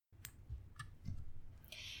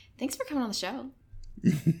Thanks for coming on the show.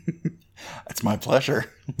 It's my pleasure.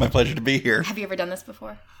 My pleasure to be here. Have you ever done this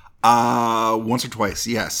before? Once or twice,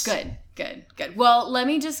 yes. Good. Well, let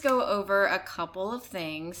me just go over a couple of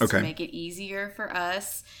things to make it easier for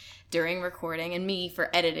us during recording and me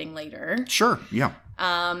for editing later. Sure, yeah.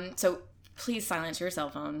 So please silence your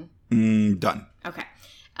cell phone. Done. Okay.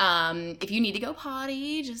 If you need to go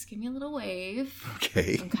potty, just give me a little wave.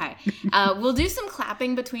 Okay. We'll do some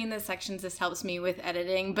clapping between the sections. This helps me with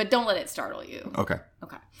editing, but don't let it startle you. Okay.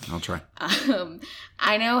 I'll try.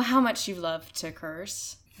 I know how much you love to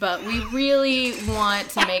curse, but we really want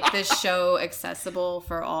to make this show accessible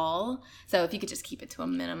for all. So if you could just keep it to a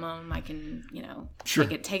minimum, I can, sure.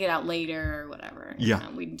 take it out later or whatever. Yeah.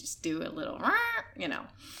 We can just do a little,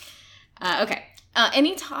 okay.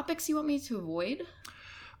 Any topics you want me to avoid?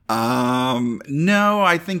 No,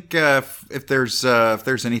 I think if there's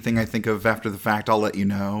anything I think of after the fact, I'll let you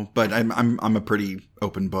know. But I'm a pretty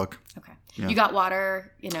open book. Okay. Yeah. You got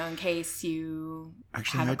water, in case you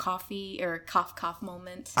have a coffee or cough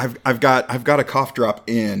moment. I've got a cough drop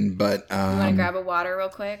in, but you want to grab a water real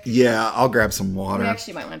quick? Yeah, I'll grab some water. We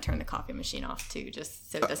actually might want to turn the coffee machine off too,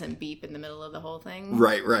 just so it doesn't beep in the middle of the whole thing.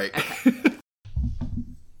 Right. Okay.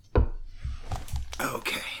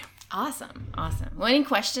 Okay. Awesome. Well, any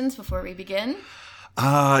questions before we begin?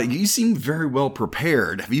 You seem very well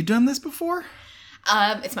prepared. Have you done this before?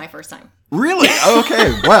 It's my first time. Really?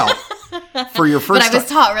 Okay. Well, for your first time. But I was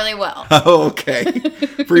taught really well. Okay.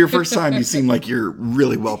 For your first time, you seem like you're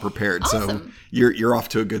really well prepared. Awesome. So you're off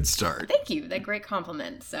to a good start. Thank you. That great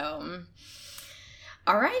compliment. So,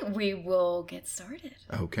 all right, we will get started.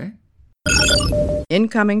 Okay.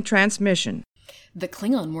 Incoming transmission. The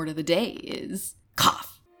Klingon word of the day is cough.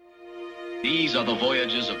 These are the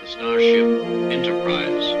voyages of the starship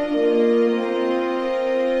Enterprise.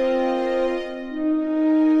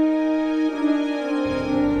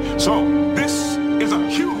 So, this is a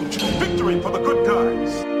huge victory for the good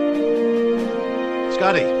guys.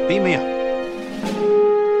 Scotty, beam me up.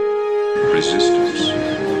 Resistance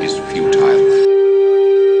is futile.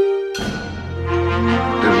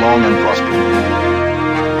 Live long and prosper.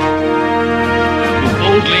 To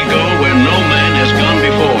boldly go where no man has gone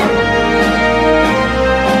before.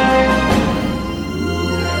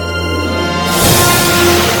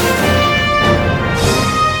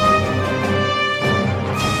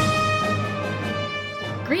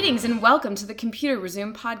 Greetings and welcome to the Computer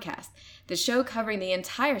Resume podcast, the show covering the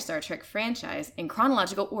entire Star Trek franchise in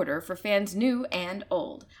chronological order for fans new and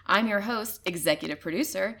old. I'm your host, executive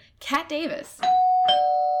producer, Kat Davis.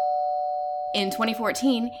 In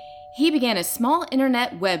 2014, he began a small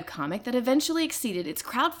internet webcomic that eventually exceeded its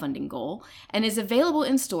crowdfunding goal and is available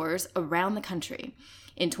in stores around the country.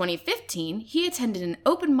 In 2015, he attended an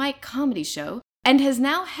open mic comedy show and has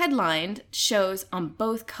now headlined shows on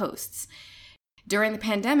both coasts. During the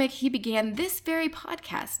pandemic, he began this very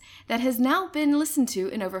podcast that has now been listened to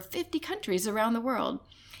in over 50 countries around the world.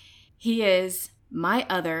 He is my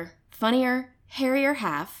other, funnier, hairier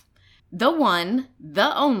half, the one,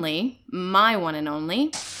 the only, my one and only.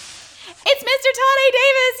 It's Mr. Todd A.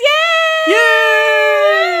 Davis! Yay!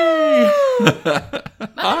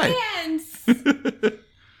 Hi. Hands.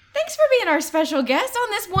 Thanks for being our special guest on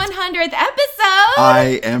this 100th episode.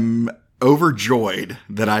 I am overjoyed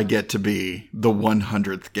that I get to be the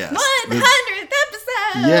 100th guest. 100th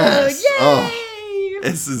episode! Yes. Yay! Oh,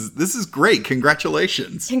 this is great.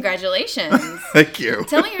 Congratulations. Thank you.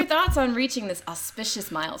 Tell me your thoughts on reaching this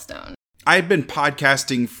auspicious milestone. I had been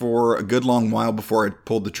podcasting for a good long while before I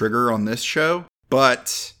pulled the trigger on this show,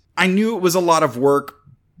 but I knew it was a lot of work,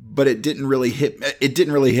 but it didn't really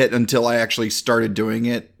hit until I actually started doing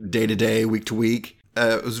it day to day, week to week.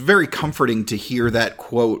 It was very comforting to hear that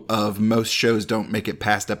quote of most shows don't make it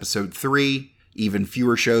past episode 3. Even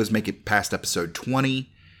fewer shows make it past episode 20.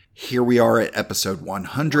 Here we are at episode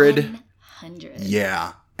 100. 100.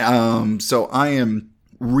 Yeah. So I am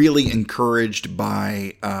really encouraged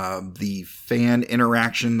by the fan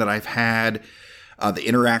interaction that I've had, the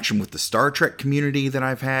interaction with the Star Trek community that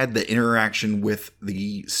I've had, the interaction with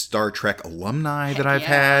the Star Trek alumni that I've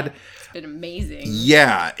had. It's been amazing.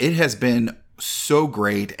 Yeah, it has been so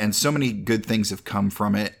great, and so many good things have come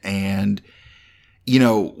from it. And,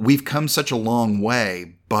 we've come such a long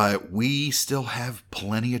way, but we still have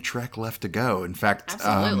plenty of Trek left to go. In fact,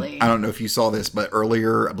 absolutely. I don't know if you saw this, but I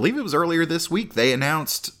believe it was earlier this week, they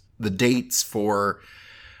announced the dates for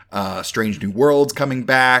Strange New Worlds coming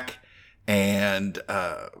back, and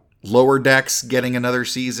Lower Decks getting another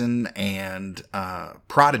season, and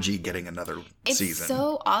Prodigy getting another season. It's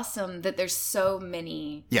so awesome that there's so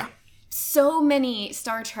many Yeah. so many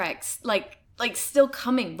Star Treks, like like still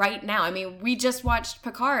coming right now. I mean, we just watched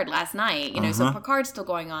Picard last night, so Picard's still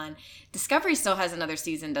going on. Discovery still has another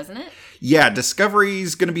season, doesn't it? Yeah,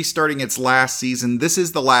 Discovery's going to be starting its last season. This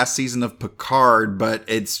is the last season of Picard, but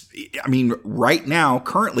right now,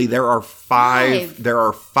 currently there are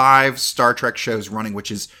five Star Trek shows running,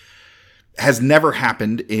 which has never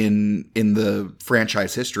happened in the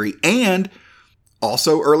franchise history. And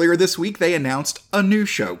also earlier this week, they announced a new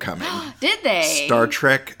show coming. Did they? Star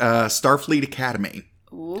Trek Starfleet Academy.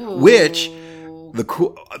 Ooh. Which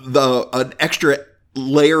an extra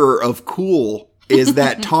layer of cool is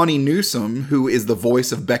that Tawny Newsome, who is the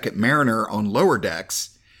voice of Beckett Mariner on Lower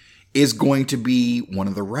Decks, is going to be one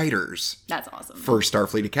of the writers. That's awesome. For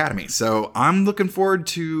Starfleet Academy. So I'm looking forward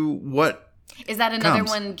to what is that another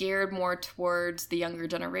comes. One geared more towards the younger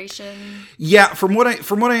generation? Yeah, from what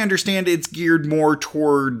I understand, it's geared more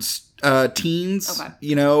towards teens. Okay.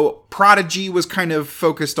 Prodigy was kind of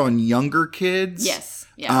focused on younger kids. Yes.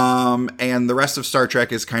 Yeah. And the rest of Star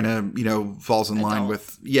Trek is kind of, falls in line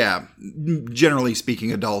with, generally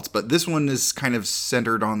speaking, adults. But this one is kind of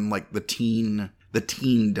centered on like the teen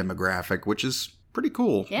demographic, which is pretty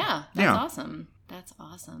cool. Yeah. That's awesome. That's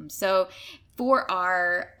awesome. So for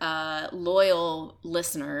our loyal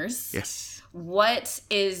listeners, yes, what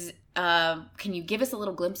is can you give us a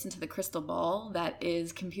little glimpse into the crystal ball that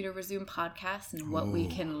is Computer Resume Podcast and what we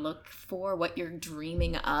can look for, what you're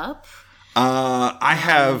dreaming up? I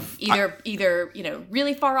have either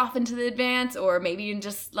really far off into the advance, or maybe in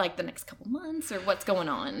just like the next couple months, or what's going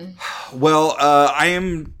on. Well, I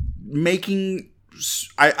am making.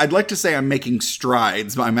 I'd like to say I'm making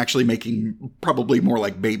strides, but I'm actually making probably more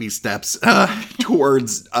like baby steps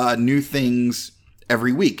towards new things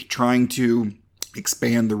every week, trying to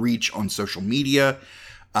expand the reach on social media,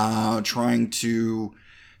 trying to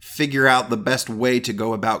figure out the best way to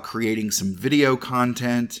go about creating some video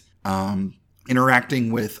content,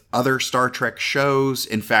 interacting with other Star Trek shows.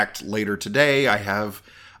 In fact, later today, I have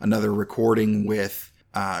another recording with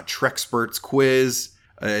Trexperts Quiz.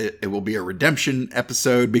 It will be a redemption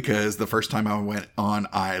episode because the first time I went on,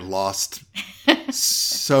 I lost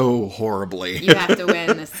so horribly. You have to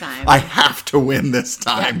win this time. I have to win this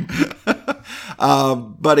time. Yeah.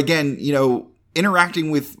 But again,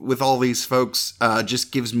 interacting with all these folks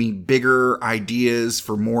just gives me bigger ideas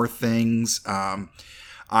for more things.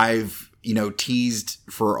 I've, teased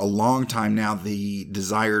for a long time now the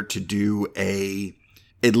desire to do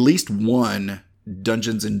at least one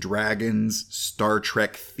Dungeons and Dragons Star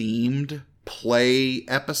Trek themed play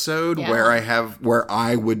episode where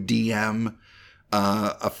I would DM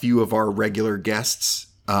a few of our regular guests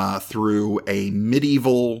through a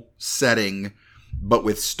medieval setting, but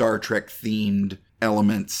with Star Trek themed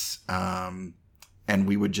elements. And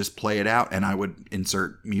we would just play it out, and I would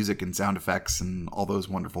insert music and sound effects and all those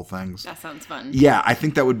wonderful things. That sounds fun. Yeah, I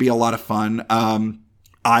think that would be a lot of fun.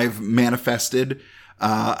 I've manifested.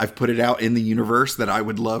 I've put it out in the universe that I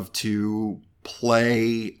would love to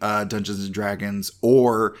play Dungeons & Dragons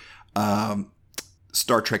or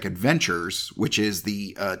Star Trek Adventures, which is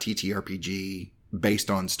the TTRPG based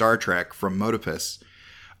on Star Trek from Modipus.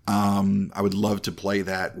 I would love to play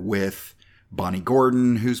that with Bonnie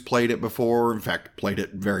Gordon, who's played it before. In fact, played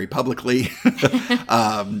it very publicly.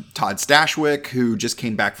 Todd Stashwick, who just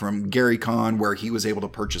came back from GaryCon, where he was able to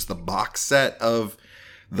purchase the box set of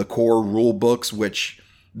the core rule books, which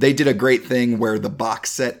they did a great thing where the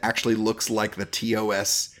box set actually looks like the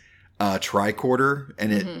TOS tricorder,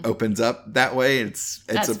 and it opens up that way. It's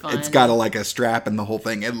got a strap and the whole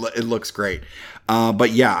thing. It looks great.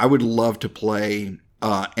 But yeah, I would love to play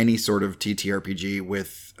any sort of TTRPG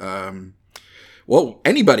with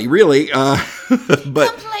anybody really. But come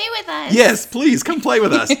play with us. Yes, please come play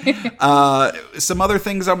with us. Some other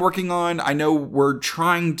things I'm working on. I know we're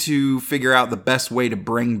trying to figure out the best way to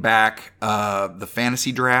bring back the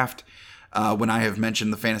fantasy draft. When I have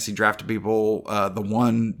mentioned the fantasy draft to people, the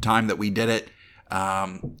one time that we did it,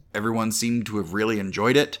 everyone seemed to have really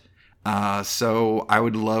enjoyed it. So I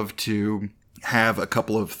would love to have a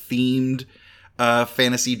couple of themed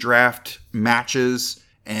fantasy draft matches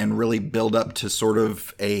and really build up to sort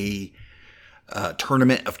of a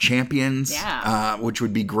tournament of champions, which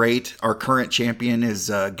would be great. Our current champion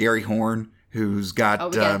is Gary Horn, who's got... Oh,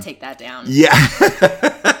 we gotta take that down. Yeah.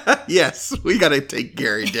 Yes, we gotta take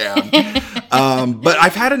Gary down. But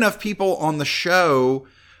I've had enough people on the show...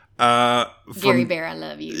 Gary Bear, I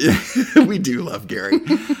love you. We do love Gary.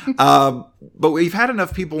 But we've had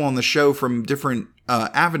enough people on the show from different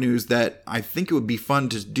avenues that I think it would be fun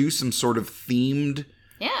to do some sort of themed...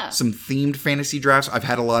 Yeah. Some themed fantasy drafts. I've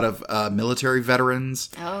had a lot of military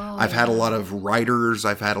veterans. Oh. I've had a lot of writers.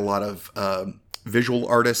 I've had a lot of visual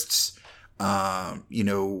artists.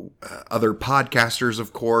 other podcasters,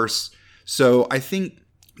 of course. So I think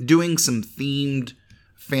doing some themed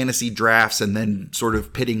fantasy drafts and then sort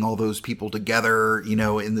of pitting all those people together,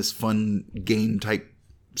 in this fun game type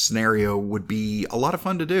scenario would be a lot of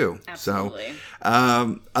fun to do. Absolutely.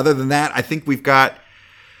 So, other than that, I think we've got,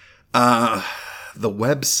 the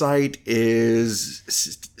website is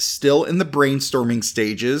still in the brainstorming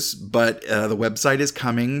stages, but the website is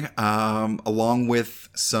coming, along with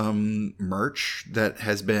some merch that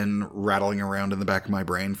has been rattling around in the back of my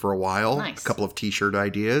brain for a while. Nice. A couple of t-shirt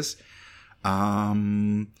ideas.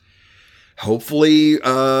 Hopefully,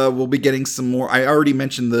 we'll be getting some more. I already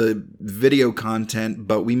mentioned the video content,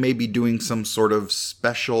 but we may be doing some sort of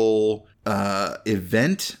special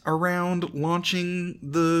event around launching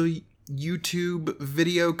the YouTube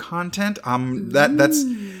video content. That's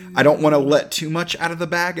I don't want to let too much out of the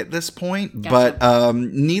bag at this point, Gotcha. but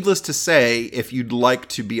needless to say, if you'd like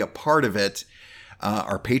to be a part of it,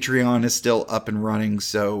 our Patreon is still up and running.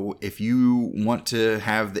 So if you want to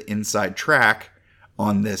have the inside track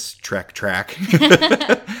on this track,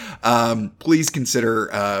 please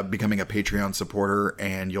consider becoming a Patreon supporter,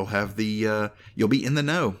 and you'll have you'll be in the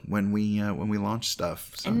know when we launch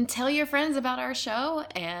stuff. So. And tell your friends about our show,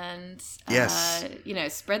 and Yes.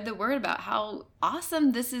 Spread the word about how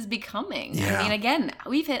awesome this is becoming. Yeah. I mean, again,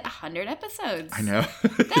 we've hit 100 episodes. I know.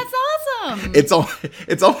 That's awesome.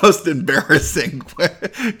 It's almost embarrassing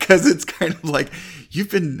because it's kind of like, you've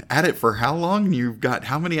been at it for how long? You've got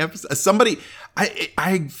how many episodes?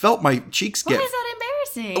 I felt my cheeks Why get. is that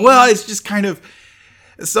embarrassing? Well, it's just kind of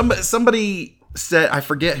somebody said, I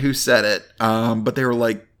forget who said it, but they were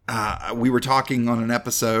like, we were talking on an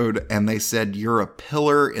episode, and they said, "You're a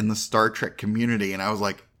pillar in the Star Trek community," and I was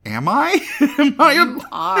like, "Am I? Am I? You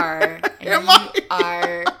are. And Am you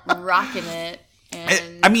I? are rocking it.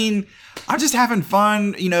 And I mean, I'm just having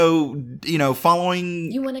fun,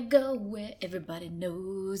 following. you want to go where everybody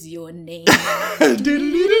knows your name.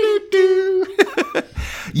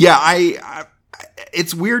 Yeah, I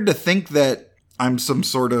it's weird to think that I'm some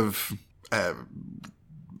sort of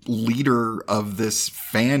leader of this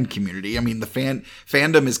fan community. I mean, the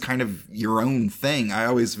fandom is kind of your own thing. I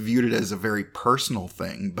always viewed it as a very personal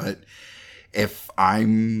thing, but if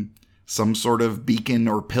I'm some sort of beacon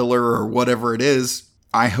or pillar or whatever it is,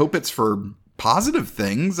 I hope it's for positive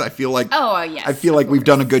things. I feel like Yes, I feel like we've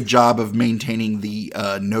done a good job of maintaining the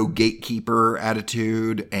no gatekeeper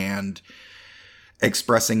attitude and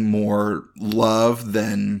expressing more love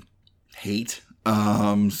than hate.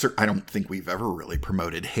 I don't think we've ever really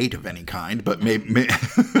promoted hate of any kind, but maybe I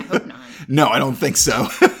hope not. no, I don't think so.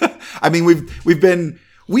 I mean, we've been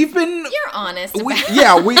You're honest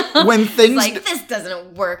about when things like, this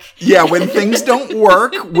doesn't work. yeah, when things don't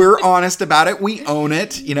work, we're honest about it. We own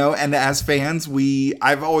it, and as fans,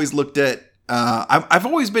 I've always looked at, I've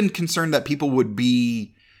always been concerned that people would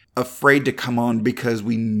be afraid to come on because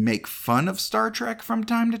we make fun of Star Trek from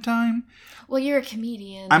time to time. Well, you're a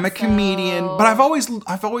comedian. I'm a comedian, but I've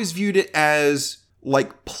always viewed it as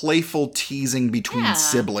like playful teasing between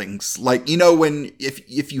siblings. Like, when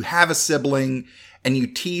if you have a sibling and you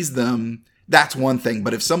tease them, that's one thing.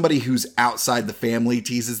 But if somebody who's outside the family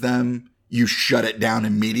teases them, you shut it down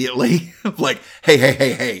immediately. Like,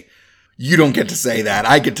 hey, you don't get to say that.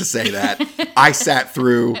 I get to say that. I sat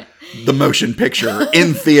through the motion picture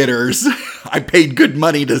in theaters. I paid good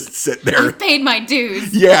money to sit there. I paid my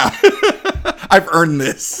dues. Yeah. I've earned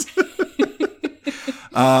this.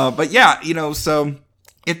 But yeah, so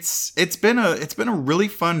it's been a really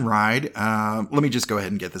fun ride. Let me just go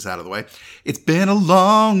ahead and get this out of the way. It's been a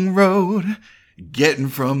long road getting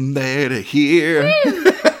from there to here.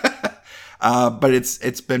 But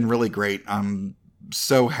it's been really great. I'm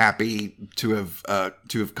so happy to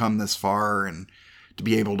have come this far and to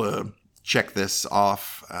be able to check this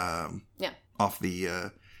off. Off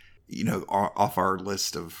the off our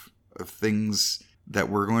list of things that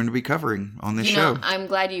we're going to be covering on this show. I'm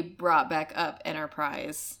glad you brought back up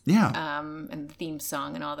Enterprise. Yeah. And the theme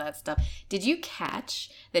song and all that stuff. Did you catch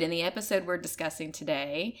that in the episode we're discussing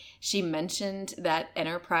today, she mentioned that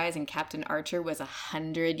Enterprise and Captain Archer was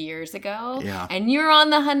 100 years ago? Yeah. And you're on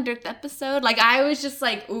the 100th episode? Like, I was just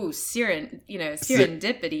like, ooh,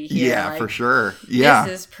 serendipity here. Yeah, like, for sure. Yeah.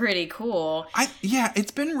 This is pretty cool.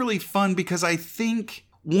 It's been really fun because I think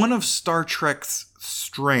one of Star Trek's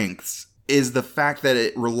strengths is the fact that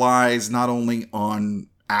it relies not only on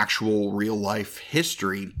actual real life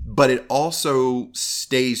history, but it also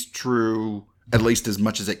stays true, at least as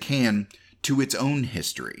much as it can, to its own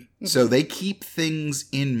history. Mm-hmm. So they keep things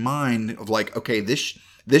in mind of like, okay, this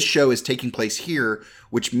show is taking place here,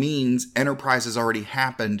 which means Enterprise has already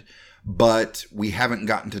happened, but we haven't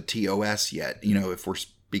gotten to TOS yet, if we're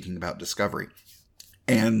speaking about Discovery.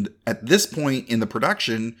 And at this point in the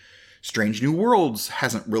production, Strange New Worlds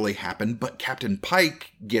hasn't really happened, but Captain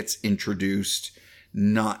Pike gets introduced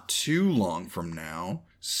not too long from now.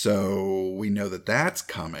 So we know that that's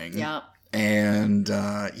coming. Yeah. And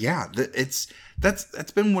that's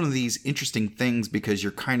been one of these interesting things because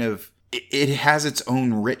you're kind of, it has its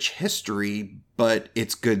own rich history, but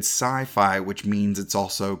it's good sci-fi, which means it's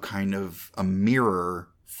also kind of a mirror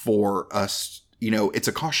for us. It's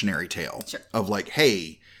a cautionary tale of like,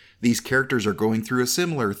 hey, these characters are going through a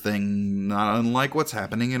similar thing, not unlike what's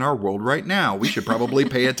happening in our world right now. We should probably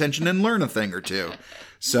pay attention and learn a thing or two.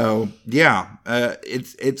 So, yeah,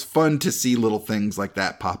 it's fun to see little things like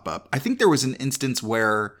that pop up. I think there was an instance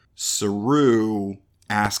where Saru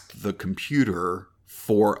asked the computer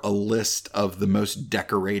for a list of the most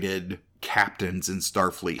decorated captains in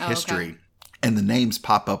Starfleet history. Okay. And the names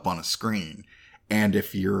pop up on a screen. And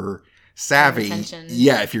if you're savvy,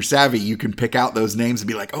 if you're savvy, you can pick out those names and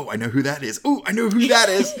be like, oh, I know who that is. Oh, I know who that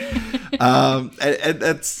is.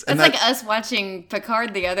 That's like us watching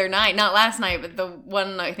Picard the other night, not last night, but the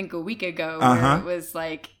one I think a week ago, where it was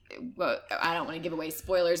like, well, I don't want to give away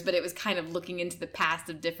spoilers, but it was kind of looking into the past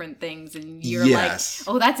of different things, and you're like,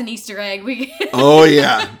 oh, that's an Easter egg. Oh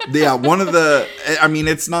yeah, one of the, I mean,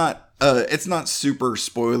 it's not super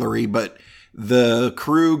spoilery, but the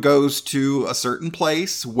crew goes to a certain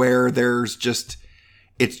place where it's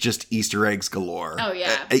just Easter eggs galore. Oh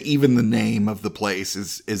yeah. Even the name of the place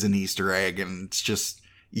is an Easter egg, and it's just,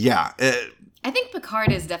 yeah. I think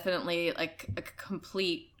Picard is definitely like a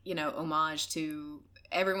complete, homage to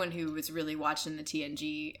everyone who was really watching the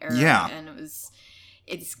TNG era. Yeah. And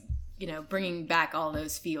it's bringing back all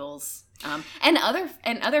those feels. And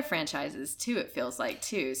other franchises too, it feels like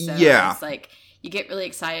too. So yeah. It's like, you get really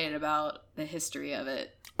excited about the history of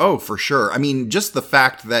it. Oh, for sure. I mean, just the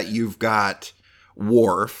fact that you've got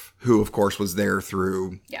Worf, who of course was there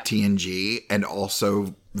through TNG and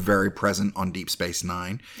also very present on Deep Space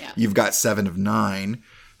Nine. Yeah. You've got Seven of Nine,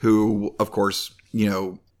 who of course,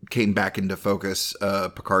 came back into focus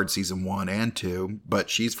Picard season 1 and 2, but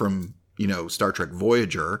she's from, Star Trek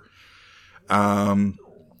Voyager. The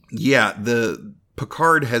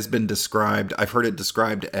Picard has been described, I've heard it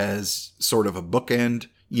described as sort of a bookend,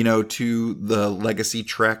 to the Legacy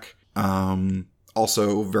Trek.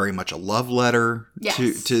 Also very much a love letter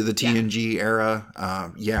to the TNG era.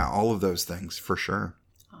 All of those things for sure.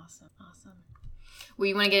 Awesome. Well,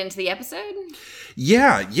 you want to get into the episode?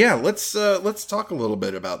 Yeah. Let's talk a little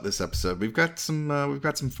bit about this episode. We've got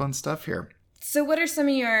some fun stuff here. So what are some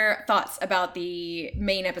of your thoughts about the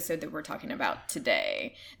main episode that we're talking about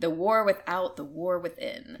today? The War Without, the War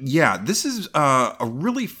Within. Yeah, this is a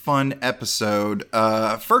really fun episode.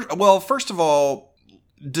 First of all,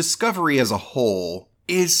 Discovery as a whole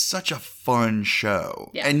is such a fun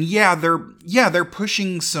show. Yeah. And they're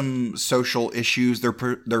pushing some social issues. They're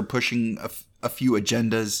pushing a few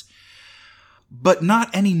agendas, but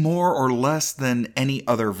not any more or less than any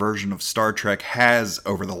other version of Star Trek has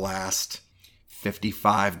over the last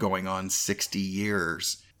 55 going on 60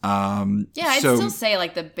 years. I'd still say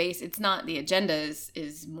like the base, it's not the agenda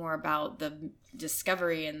is more about the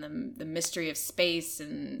discovery and the mystery of space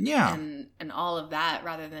and all of that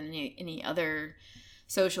rather than any other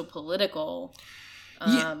social political.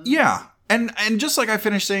 And just like I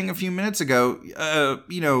finished saying a few minutes ago,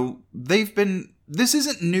 this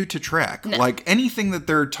isn't new to Trek. No. Like anything that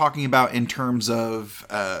they're talking about in terms of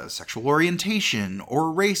sexual orientation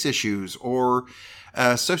or race issues or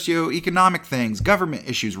socioeconomic things, government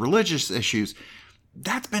issues, religious issues,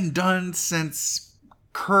 that's been done since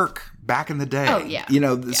Kirk back in the day. Oh yeah.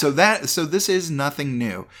 So this is nothing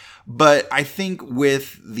new. But I think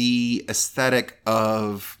with the aesthetic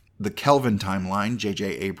of the Kelvin timeline,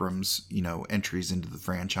 J.J. Abrams, entries into the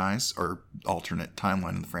franchise or alternate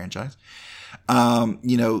timeline in the franchise,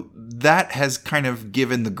 that has kind of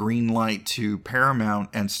given the green light to Paramount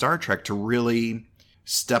and Star Trek to really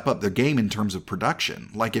step up their game in terms of production.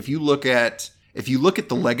 Like if you look at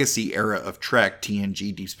the legacy era of Trek,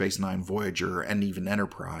 TNG, Deep Space Nine, Voyager, and even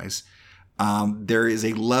Enterprise, there is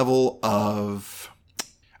a level of,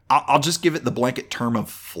 I'll just give it the blanket term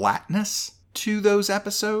of flatness to those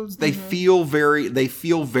episodes. They feel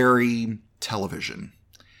very television.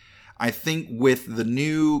 I think with the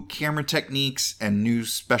new camera techniques and new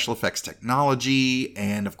special effects technology,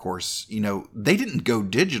 and of course, they didn't go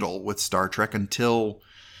digital with Star Trek until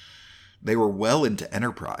they were well into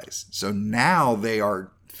Enterprise. So now they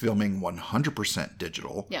are filming 100%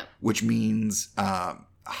 digital, which means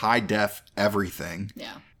high def everything.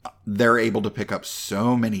 Yeah. They're able to pick up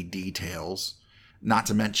so many details. Not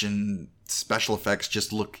to mention special effects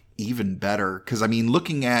just look even better. Because I mean,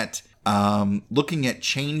 looking at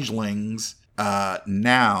changelings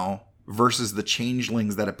now versus the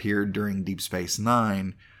changelings that appeared during Deep Space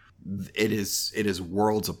Nine, it is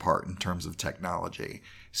worlds apart in terms of technology.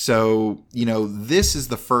 So, this is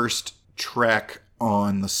the first Trek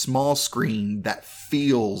on the small screen that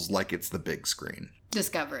feels like it's the big screen.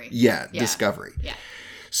 Discovery. Yeah. Discovery. Yeah.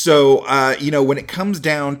 So, when it comes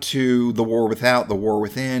down to the War Without, the War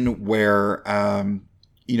Within, where,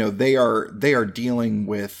 they are dealing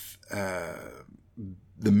with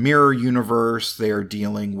the mirror universe. They are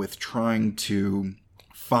dealing with trying to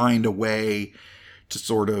find a way to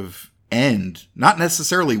sort of end, not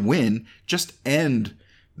necessarily win, just end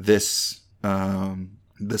this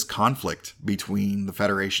this conflict between the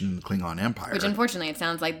Federation and the Klingon Empire. Which, unfortunately, it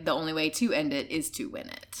sounds like the only way to end it is to win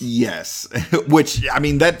it. Yes. Which, I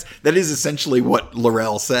mean, that is essentially what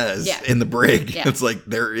L'Rell says in the brig. Yeah. It's like,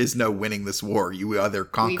 there is no winning this war. You either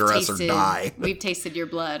conquer us or die. We've tasted your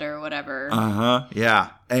blood or whatever. Uh-huh.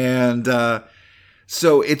 Yeah. And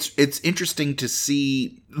so it's interesting to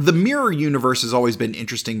see. The mirror universe has always been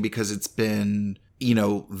interesting because it's been,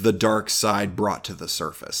 the dark side brought to the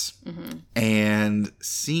surface. Mm-hmm. And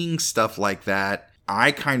seeing stuff like that,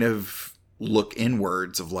 I kind of look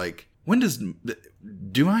inwards of like,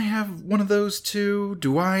 do I have one of those too?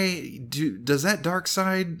 Does that dark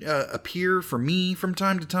side appear for me from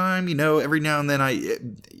time to time? Every now and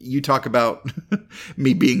then you talk about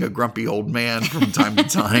me being a grumpy old man from time to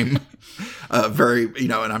time.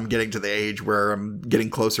 And I'm getting to the age where I'm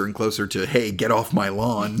getting closer and closer to, hey, get off my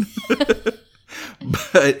lawn.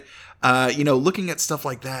 But, looking at stuff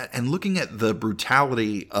like that and looking at the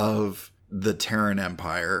brutality of the Terran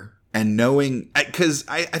Empire and knowing, because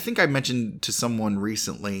I think I mentioned to someone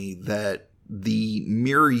recently that the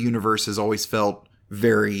mirror universe has always felt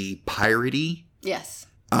very piratey. Yes.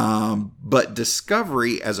 But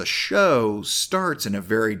Discovery as a show starts in a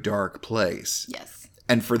very dark place. Yes.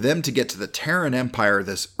 And for them to get to the Terran Empire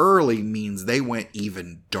this early means they went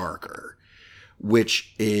even darker.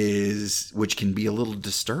 Which can be a little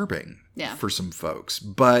disturbing for some folks.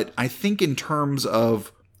 But I think in terms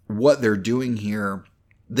of what they're doing here,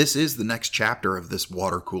 this is the next chapter of this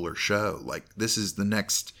water cooler show. Like, this is the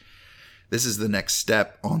next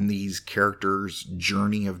step on these characters'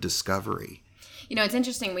 journey of discovery. It's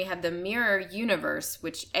interesting. We have the mirror universe,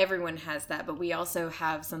 which everyone has that, but we also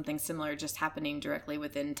have something similar just happening directly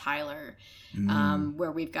within Tyler,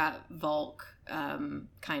 where we've got Volk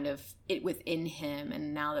kind of it within him,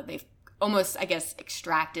 and now that they've almost, I guess,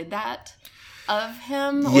 extracted that of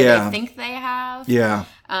him, or they think they have. Yeah.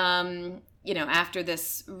 After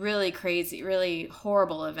this really crazy, really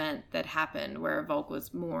horrible event that happened where Volk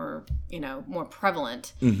was more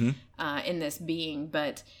prevalent in this being.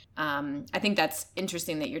 But I think that's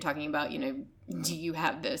interesting that you're talking about, do you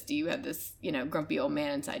have this, grumpy old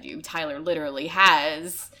man inside you? Tyler literally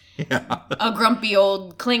has a grumpy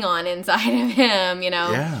old Klingon inside of him,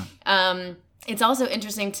 Yeah. It's also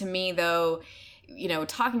interesting to me, though,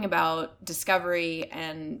 talking about Discovery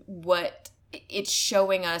and what it's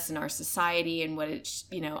showing us in our society and what it's,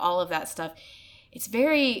 all of that stuff.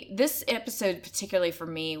 This episode particularly for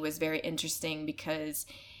me was very interesting because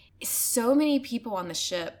so many people on the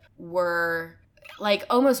ship were like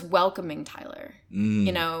almost welcoming Tyler.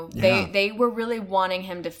 They were really wanting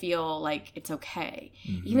him to feel like it's okay.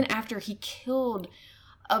 Mm-hmm. Even after he killed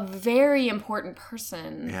a very important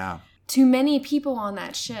person. Yeah. To many people on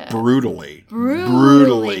that ship. Brutally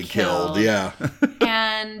killed. Yeah.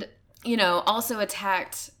 And also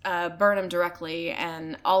attacked Burnham directly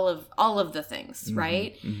and all of the things,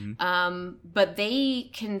 right? Mm-hmm. But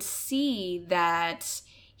they can see that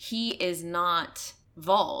he is not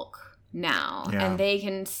Volk now, and they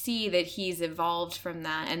can see that he's evolved from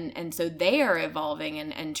that, and so they are evolving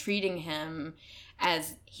and treating him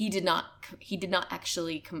as he did not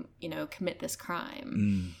actually commit this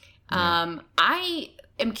crime. I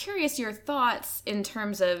am curious your thoughts in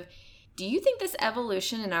terms of, do you think this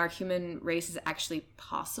evolution in our human race is actually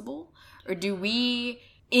possible? Or do we,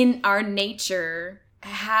 in our nature,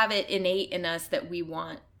 have it innate in us that we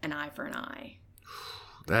want an eye for an eye?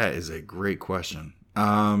 That is a great question.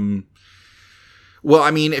 Well,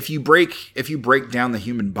 I mean, if you break down the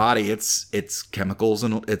human body, it's chemicals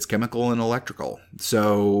and it's chemical and electrical.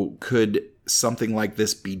 So could something like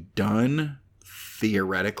this be done?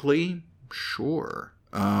 Theoretically, sure.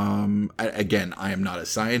 Again, I am not a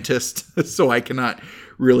scientist, so I cannot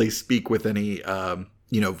really speak with any,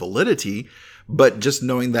 validity, but just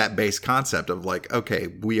knowing that base concept of like, okay,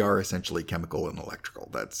 we are essentially chemical and electrical.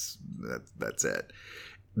 That's it.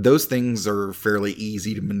 those things are fairly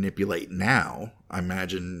easy to manipulate now. I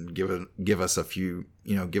imagine give us a few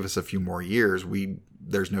more years,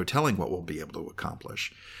 there's no telling what we'll be able to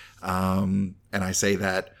accomplish. And I say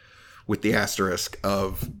that with the asterisk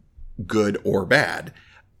of good or bad.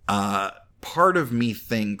 Part of me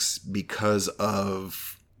thinks because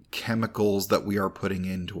of chemicals that we are putting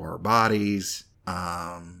into our bodies,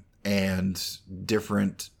 and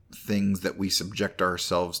different things that we subject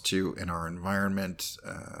ourselves to in our environment,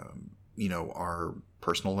 our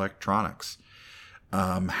personal electronics.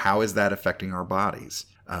 How is that affecting our bodies?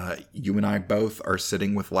 You and I both are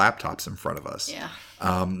sitting with laptops in front of us. Yeah.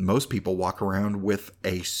 Most people walk around with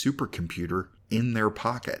a supercomputer in their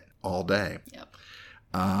pocket all day. Yep.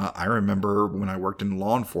 I remember when I worked in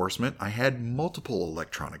law enforcement, I had multiple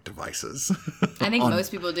electronic devices. I think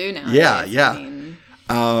most people do now. Yeah. I mean,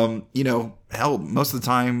 hell, most of the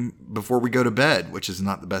time before we go to bed, which is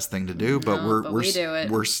not the best thing to do, but we do it.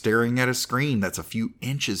 We're staring at a screen that's a few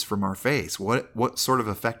inches from our face. What sort of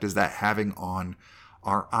effect is that having on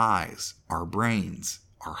our eyes, our brains,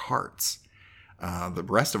 our hearts, the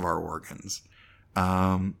rest of our organs?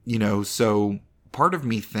 So part of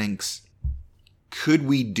me thinks, could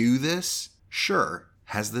we do this? Sure.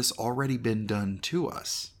 Has this already been done to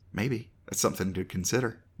us? Maybe. That's something to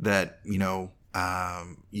consider. That, you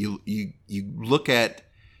look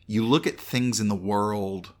at things in the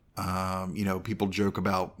world. People joke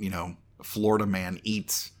about, a Florida man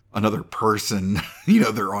eats another person,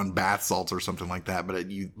 they're on bath salts or something like that.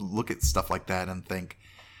 But you look at stuff like that and think,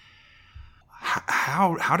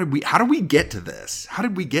 how did we get to this? How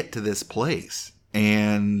did we get to this place?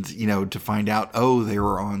 And, to find out, they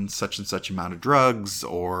were on such and such amount of drugs,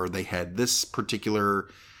 or they had this particular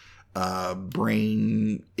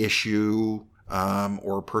brain issue,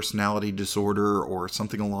 or personality disorder, or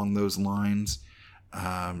something along those lines.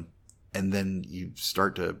 And then you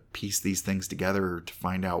start to piece these things together to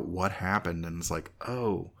find out what happened. And it's like,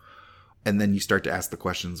 oh. And then you start to ask the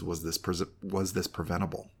questions, was this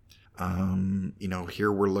preventable?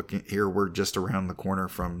 Here we're just around the corner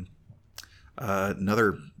from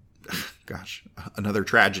another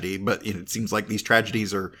tragedy, but it seems like these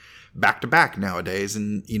tragedies are back to back nowadays.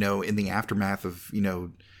 And, in the aftermath of,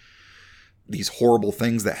 these horrible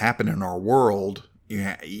things that happen in our world,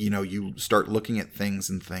 you start looking at things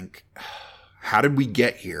and think, how did we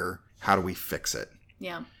get here? How do we fix it?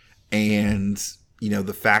 Yeah. And,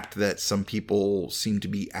 the fact that some people seem to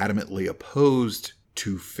be adamantly opposed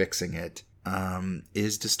to fixing it,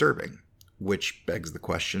 is disturbing, which begs the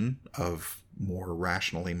question of more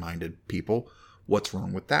rationally minded people, what's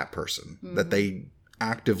wrong with that person? Mm-hmm. That they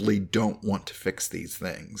actively don't want to fix these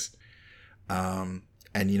things. And,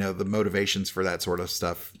 the motivations for that sort of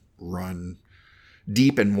stuff run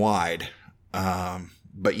deep and wide.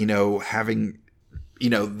 But, having,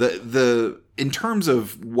 in terms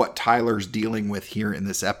of what Tyler's dealing with here in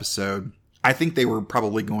this episode, I think they were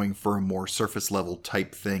probably going for a more surface level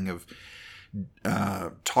type thing of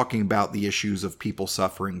talking about the issues of people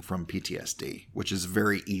suffering from PTSD, which is a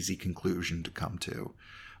very easy conclusion to come to.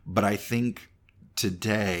 But I think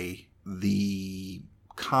today the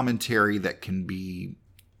commentary that can be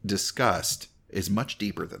discussed is much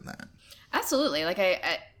deeper than that. Absolutely. Like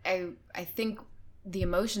I think the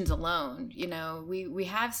emotions alone, we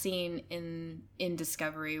have seen in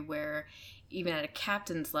Discovery where even at a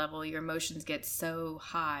captain's level, your emotions get so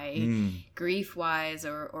high, grief-wise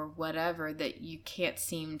or whatever, that you can't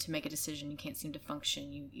seem to make a decision. You can't seem to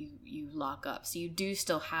function. You lock up. So you do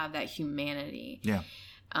still have that humanity. Yeah.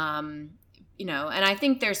 And I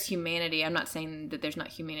think there's humanity. I'm not saying that there's not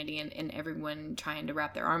humanity in everyone trying to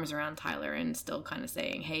wrap their arms around Tyler and still kind of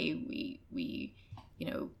saying, hey, we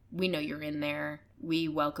know you're in there. We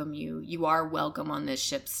welcome you. You are welcome on this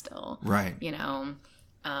ship still. Right.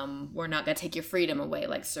 We're not going to take your freedom away,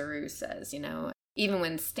 like Saru says, Even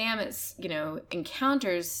when Stamets,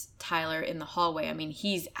 encounters Tyler in the hallway, I mean,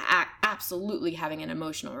 he's absolutely having an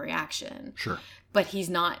emotional reaction. Sure. But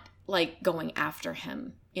he's not, going after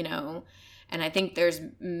him, And I think there's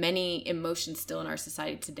many emotions still in our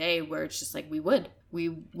society today where it's just we would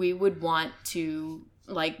want to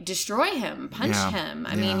destroy him, punch him.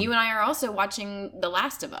 I mean, you and I are also watching The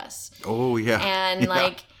Last of Us. Oh, yeah. And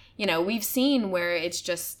we've seen where it's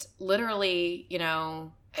just literally,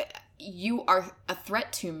 you are a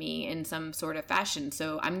threat to me in some sort of fashion,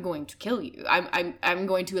 so I'm going to kill you. I'm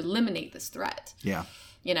going to eliminate this threat. Yeah.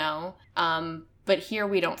 But here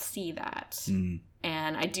we don't see that.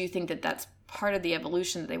 And I do think that that's part of the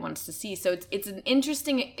evolution that they want us to see. So it's an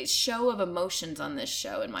interesting show of emotions on this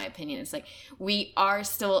show, in my opinion. It's we are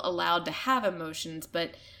still allowed to have emotions,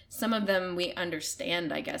 but some of them we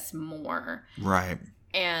understand, I guess, more. Right.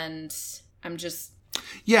 And I'm just...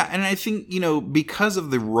 Yeah, and I think, because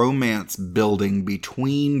of the romance building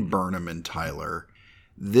between Burnham and Tyler,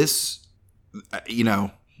 this,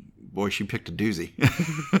 boy, she picked a doozy.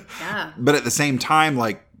 Yeah. But at the same time,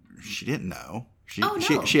 like, she didn't know.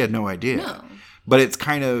 She had no idea. No. But it's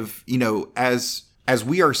kind of, as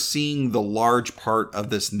we are seeing the large part of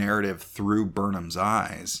this narrative through Burnham's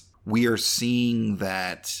eyes, we are seeing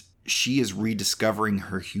that she is rediscovering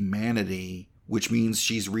her humanity, which means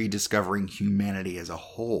she's rediscovering humanity as a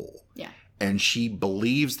whole. Yeah. And she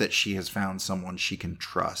believes that she has found someone she can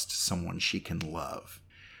trust, someone she can love.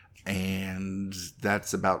 And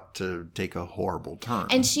that's about to take a horrible turn.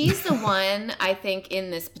 And she's the one, I think,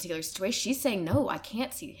 in this particular situation, she's saying, no, I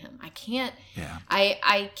can't see him. I can't. Yeah.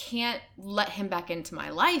 I can't let him back into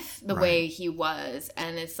my life the way he was.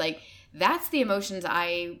 And it's like, that's the emotions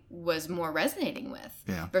I was more resonating with.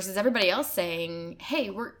 Yeah. Versus everybody else saying,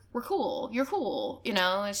 hey, we're cool. You're cool.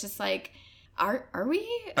 It's just like, are we?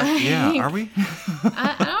 Yeah, are we?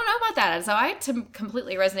 I don't know about that. So I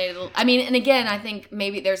completely resonated. I mean, and again, I think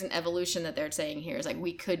maybe there's an evolution that they're saying here. Is like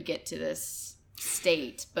we could get to this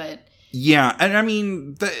state, but yeah, and I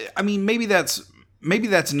mean, maybe that's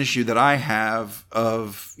an issue that I have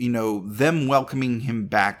of them welcoming him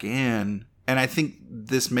back in, and I think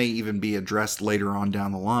this may even be addressed later on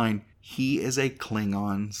down the line. He is a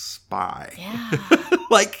Klingon spy. Yeah,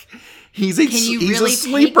 like. He's a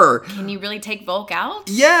sleeper. Can you really take Volk out?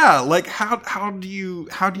 Yeah, like how do you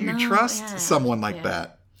trust someone like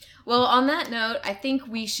that? Well, on that note, I think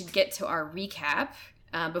we should get to our recap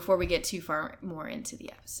before we get too far more into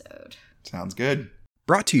the episode. Sounds good.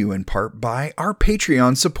 Brought to you in part by our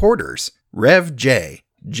Patreon supporters: Rev J,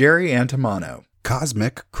 Jerry Antimano,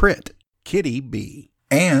 Cosmic Crit, Kitty B,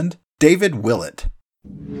 and David Willett.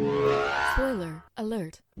 Spoiler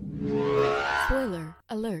alert. Spoiler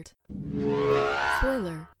alert.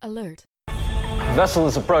 Spoiler alert. Vessel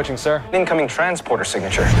is approaching, sir. Incoming transporter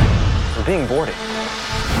signature. We're being boarded.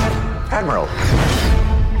 Admiral.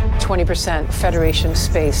 20% Federation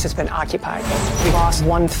space has been occupied. We lost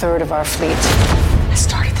 1/3 of our fleet. I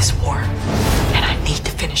started this war, and I need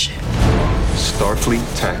to finish it. Starfleet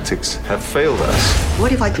tactics have failed us.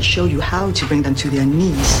 What if I could show you how to bring them to their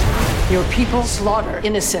knees? Your people slaughter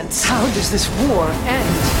innocents. How does this war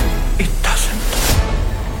end? It doesn't.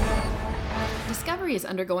 Discovery is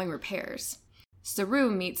undergoing repairs. Saru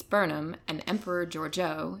meets Burnham and Emperor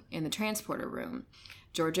Georgiou in the transporter room.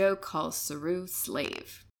 Georgiou calls Saru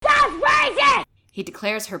slave. That's racist! He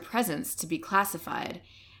declares her presence to be classified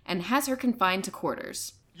and has her confined to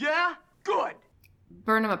quarters. Yeah? Good.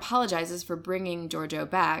 Burnham apologizes for bringing Georgiou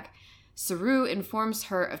back. Saru informs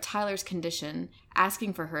her of Tyler's condition,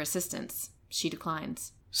 asking for her assistance. She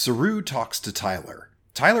declines. Saru talks to Tyler.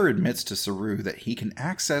 Tyler admits to Saru that he can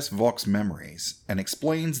access Volk's memories and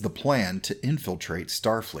explains the plan to infiltrate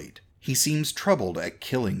Starfleet. He seems troubled at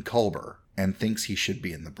killing Culber and thinks he should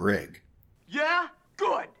be in the brig. Yeah?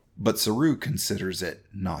 Good. But Saru considers it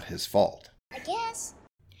not his fault. I guess.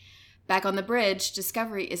 Back on the bridge,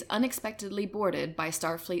 Discovery is unexpectedly boarded by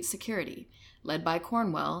Starfleet security, led by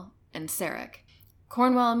Cornwell and Sarek.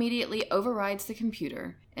 Cornwell immediately overrides the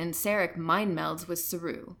computer, and Sarek mind melds with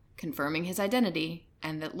Saru, confirming his identity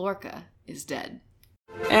and that Lorca is dead.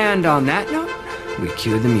 And on that note, we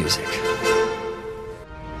cue the music.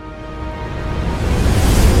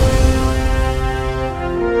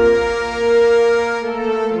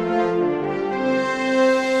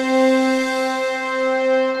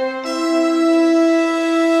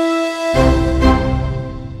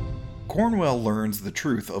 Cornwell learns the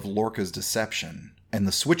truth of Lorca's deception and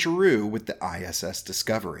the switcheroo with the ISS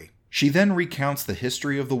Discovery. She then recounts the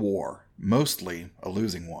history of the war, mostly a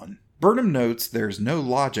losing one. Burnham notes there's no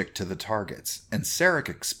logic to the targets, and Sarek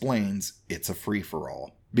explains it's a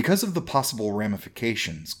free-for-all. Because of the possible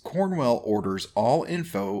ramifications, Cornwell orders all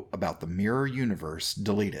info about the mirror universe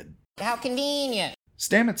deleted. How convenient.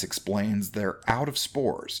 Stamets explains they're out of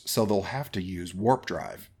spores, so they'll have to use warp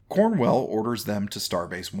drive. Cornwell orders them to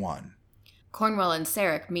Starbase 1. Cornwell and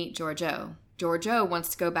Sarek meet Georgiou. Georgiou wants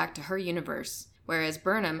to go back to her universe, whereas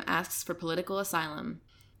Burnham asks for political asylum.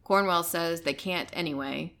 Cornwell says they can't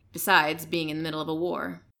anyway, besides being in the middle of a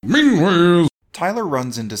war. Meanwhile, Tyler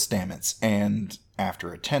runs into Stamets and,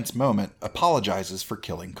 after a tense moment, apologizes for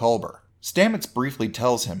killing Culber. Stamets briefly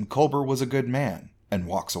tells him Culber was a good man and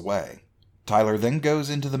walks away. Tyler then goes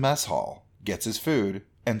into the mess hall, gets his food,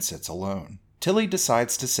 and sits alone. Tilly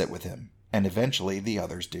decides to sit with him, and eventually the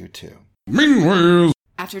others do too. Meanwhile,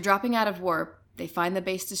 after dropping out of warp, they find the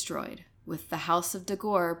base destroyed, with the House of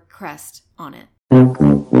Dagor crest on it.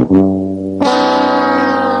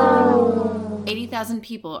 80,000 3,000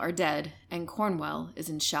 people are dead, and Cornwell is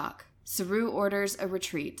in shock. Saru orders a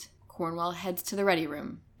retreat. Cornwell heads to the ready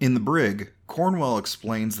room. In the brig, Cornwell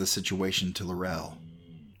explains the situation to Laurel.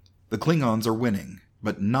 The Klingons are winning,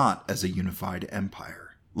 but not as a unified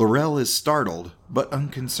empire. Laurel is startled, but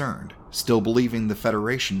unconcerned, still believing the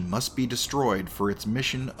Federation must be destroyed for its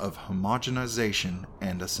mission of homogenization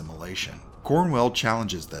and assimilation. Cornwell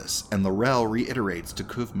challenges this, and Laurel reiterates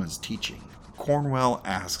T'Kuvma's teaching. Cornwell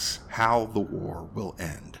asks how the war will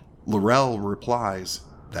end. Laurel replies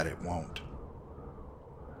that it won't.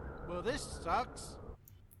 Well, this sucks.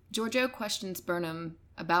 Georgiou questions Burnham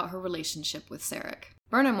about her relationship with Sarek.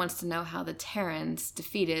 Burnham wants to know how the Terrans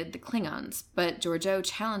defeated the Klingons, but Georgiou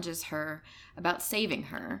challenges her about saving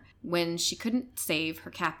her when she couldn't save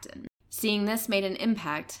her captain. Seeing this made an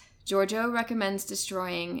impact, Georgiou recommends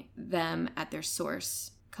destroying them at their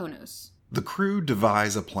source, Konos. The crew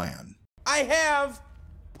devise a plan. I have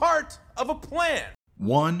part of a plan.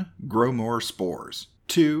 1. Grow more spores.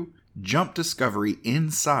 2. Jump Discovery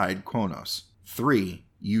inside Konos. 3.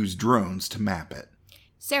 Use drones to map it.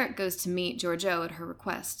 Sarek goes to meet Georgiou at her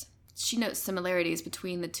request. She notes similarities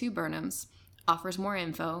between the two Burnhams, offers more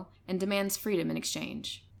info, and demands freedom in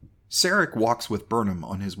exchange. Sarek walks with Burnham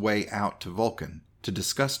on his way out to Vulcan to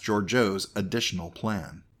discuss Georgiou's additional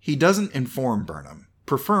plan. He doesn't inform Burnham,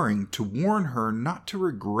 preferring to warn her not to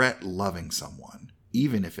regret loving someone,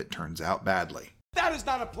 even if it turns out badly. That is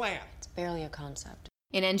not a plan. It's barely a concept.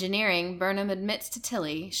 In engineering, Burnham admits to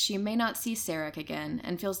Tilly she may not see Sarek again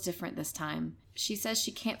and feels different this time. She says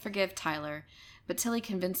she can't forgive Tyler, but Tilly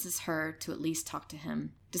convinces her to at least talk to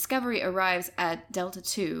him. Discovery arrives at Delta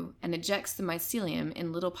 2 and ejects the mycelium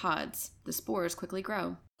in little pods. The spores quickly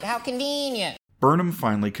grow. How convenient. Burnham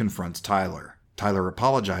finally confronts Tyler. Tyler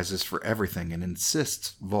apologizes for everything and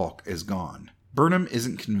insists Vulk is gone. Burnham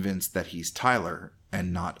isn't convinced that he's Tyler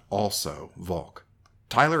and not also Vulk.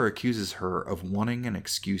 Tyler accuses her of wanting an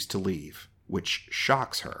excuse to leave, which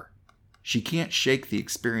shocks her. She can't shake the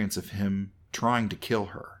experience of him trying to kill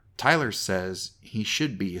her. Tyler says he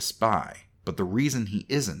should be a spy, but the reason he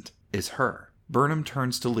isn't is her. Burnham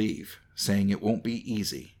turns to leave, saying it won't be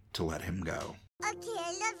easy to let him go. Okay,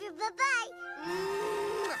 I love you.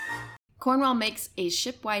 Bye-bye. Cornwell makes a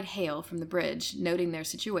ship-wide hail from the bridge, noting their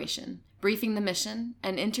situation, briefing the mission,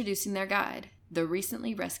 and introducing their guide, the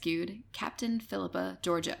recently rescued Captain Philippa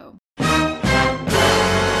Georgiou.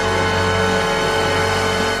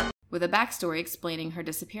 With a backstory explaining her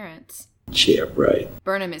disappearance. Yeah, right.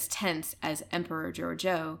 Burnham is tense as Emperor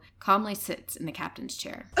Georgiou calmly sits in the captain's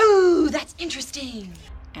chair. Ooh, that's interesting.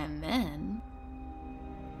 And then...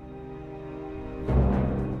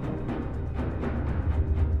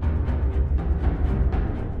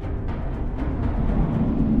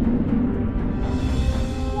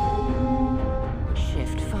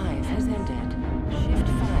 Shift 5 has ended. Shift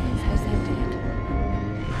 5 has ended.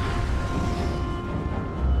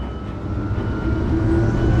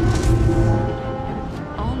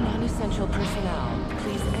 All non-essential personnel,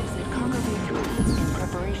 please exit cargo bay 3 in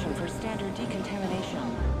preparation for standard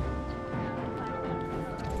decontamination.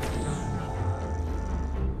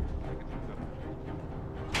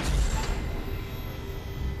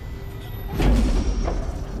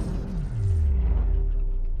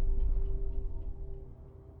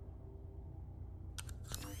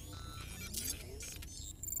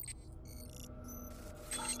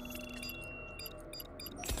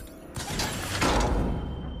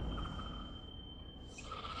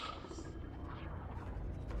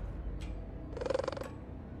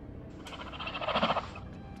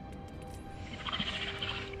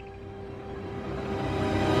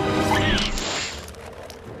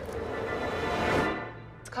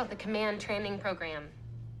 Called the Command Training Program.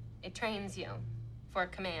 It trains you for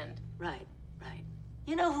command. Right.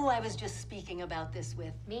 You know who I was just speaking about this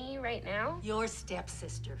with? Me right now? Your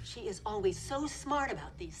stepsister. She is always so smart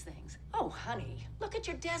about these things. Oh, honey, look at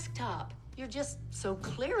your desktop. You're just so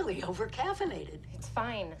clearly over-caffeinated. It's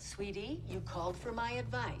fine. Sweetie, you called for my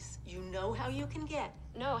advice. You know how you can get.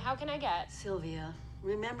 No, how can I get? Sylvia,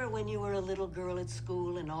 remember when you were a little girl at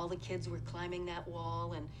school and all the kids were climbing that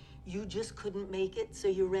wall and you just couldn't make it, so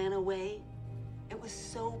you ran away? It was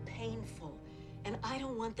so painful. And I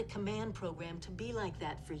don't want the command program to be like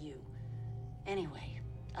that for you. Anyway,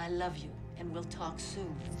 I love you, and we'll talk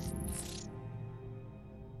soon.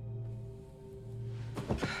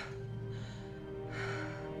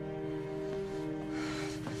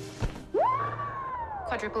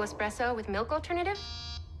 Quadruple espresso with milk alternative?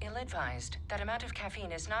 Ill-advised. That amount of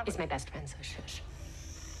caffeine is not... Is my best friend, so shush.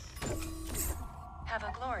 Have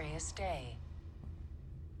a glorious day.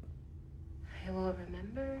 I will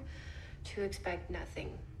remember to expect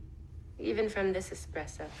nothing Even from this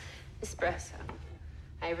espresso,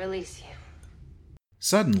 I release you.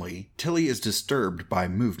 Suddenly, Tilly is disturbed by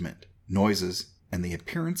movement, noises, and the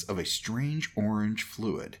appearance of a strange orange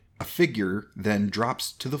fluid. A figure then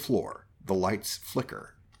drops to the floor, the lights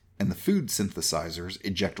flicker, and the food synthesizers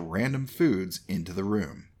eject random foods into the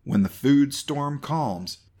room. When the food storm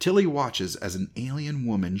calms, Tilly watches as an alien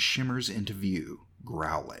woman shimmers into view,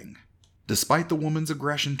 growling. Despite the woman's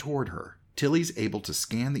aggression toward her, Tilly's able to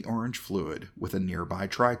scan the orange fluid with a nearby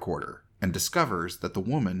tricorder, and discovers that the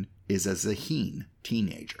woman is a Zaheen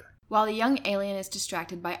teenager. While the young alien is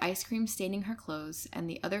distracted by ice cream staining her clothes and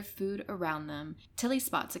the other food around them, Tilly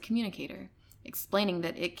spots a communicator, explaining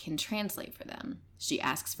that it can translate for them. She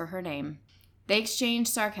asks for her name. They exchange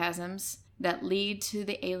sarcasms that lead to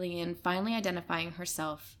the alien finally identifying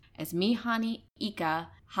herself as Mihani Ika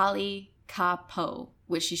Hali Ka Po,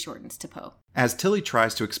 which she shortens to Po. As Tilly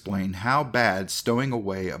tries to explain how bad stowing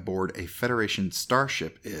away aboard a Federation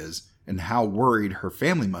starship is, and how worried her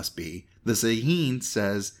family must be, the Zaheen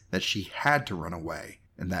says that she had to run away,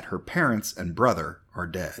 and that her parents and brother are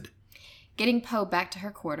dead. Getting Poe back to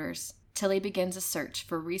her quarters, Tilly begins a search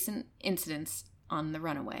for recent incidents on the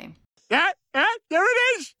runaway. There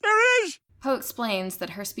it is! Poe explains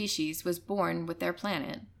that her species was born with their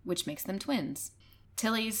planet, which makes them twins.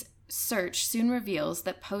 Tilly's search soon reveals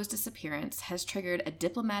that Poe's disappearance has triggered a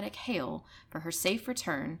diplomatic hail for her safe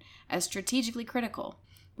return as strategically critical,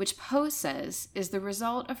 which Poe says is the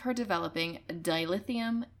result of her developing a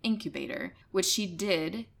dilithium incubator, which she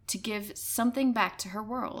did to give something back to her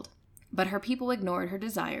world. But her people ignored her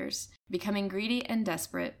desires, becoming greedy and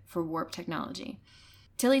desperate for warp technology.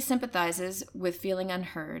 Tilly sympathizes with feeling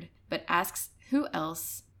unheard, but asks who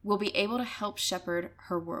else will be able to help shepherd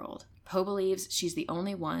her world. Poe believes she's the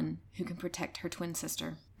only one who can protect her twin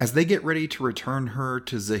sister. As they get ready to return her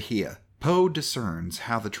to Zahia, Poe discerns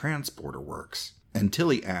how the transporter works, and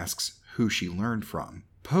Tilly asks who she learned from.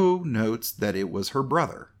 Poe notes that it was her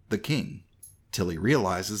brother, the king. Tilly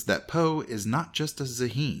realizes that Poe is not just a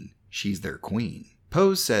Zaheen, she's their queen.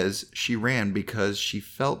 Poe says she ran because she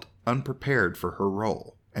felt unprepared for her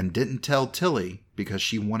role, and didn't tell Tilly because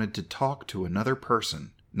she wanted to talk to another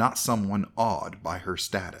person, not someone awed by her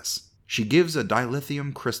status. She gives a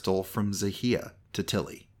dilithium crystal from Zahia to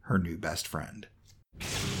Tilly, her new best friend.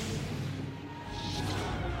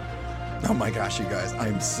 Oh my gosh, you guys,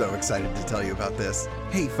 I'm so excited to tell you about this.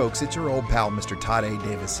 Hey folks, it's your old pal, Mr. Todd A.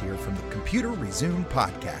 Davis here from the Computer Resume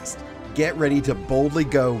podcast. Get ready to boldly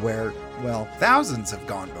go where, well, thousands have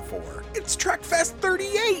gone before. It's TrekFest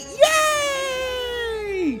 38!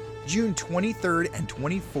 Yay! June 23rd and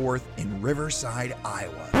 24th in Riverside,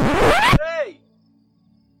 Iowa. Hey!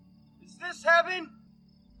 Is this heaven?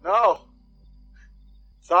 No.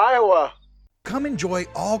 It's Iowa. Come enjoy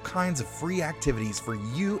all kinds of free activities for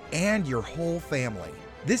you and your whole family.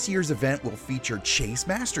 This year's event will feature Chase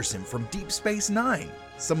Masterson from Deep Space Nine,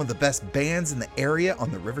 some of the best bands in the area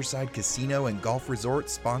on the Riverside Casino and Golf Resort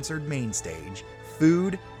sponsored main stage,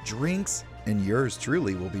 food, drinks, and yours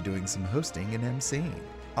truly will be doing some hosting and emceeing.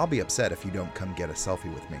 I'll be upset if you don't come get a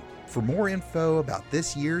selfie with me. For more info about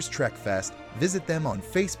this year's TrekFest, visit them on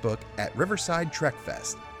Facebook at Riverside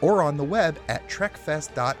TrekFest or on the web at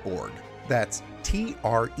trekfest.org. That's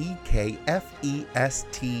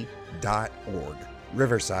TREKFEST.org.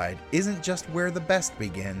 Riverside isn't just where the best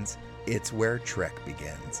begins, it's where Trek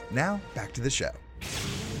begins. Now, back to the show.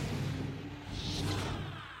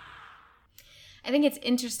 I think it's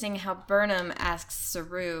interesting how Burnham asks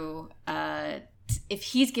Saru if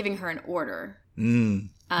he's giving her an order.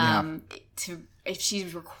 If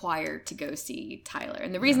she's required to go see Tyler.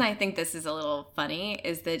 And the reason I think this is a little funny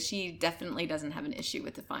is that she definitely doesn't have an issue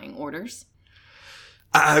with defying orders.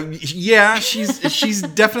 She's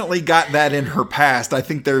definitely got that in her past. I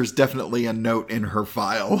think there's definitely a note in her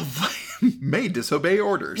file of may disobey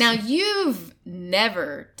orders. Now, you've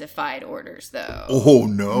never defied orders, though. Oh,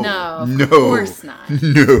 no. No, of course not.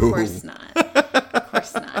 No. Of course not. Of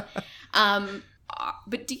course not.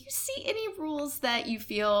 But do you see any rules that you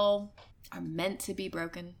feel are meant to be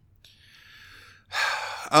broken?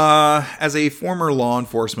 As a former law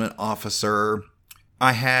enforcement officer,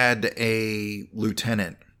 I had a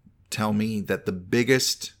lieutenant tell me that the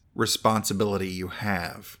biggest responsibility you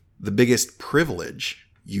have, the biggest privilege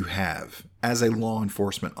you have as a law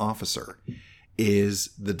enforcement officer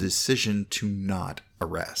is the decision to not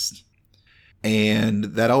arrest.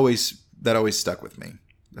 And that always stuck with me.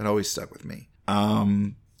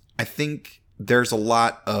 I think there's a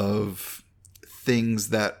lot of things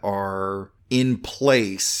that are in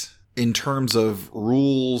place in terms of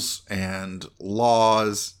rules and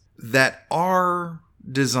laws that are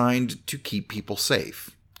designed to keep people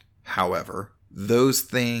safe. However, those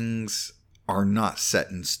things are not set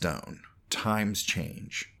in stone. Times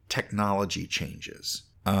change. Technology changes.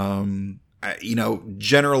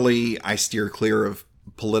 Generally I steer clear of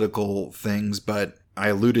political things, but I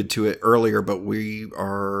alluded to it earlier, but we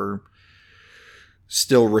are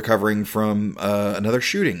still recovering from another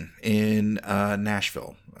shooting in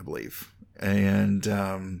Nashville, I believe. And,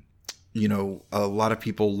 a lot of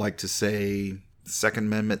people like to say Second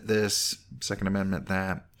Amendment this, Second Amendment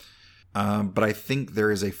that. But I think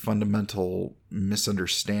there is a fundamental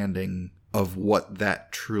misunderstanding of what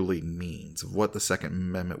that truly means, of what the Second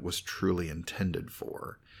Amendment was truly intended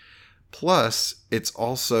for. Plus, it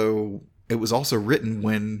was also written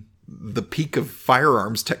when the peak of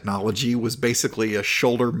firearms technology was basically a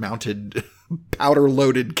shoulder-mounted,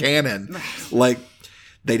 powder-loaded cannon. Like,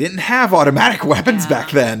 they didn't have automatic weapons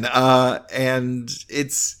back then. And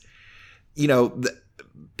it's,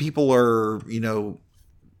 people are,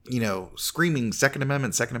 screaming Second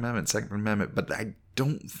Amendment, Second Amendment, Second Amendment, but I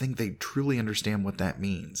don't think they truly understand what that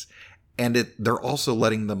means. And they're also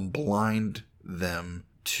letting them blind them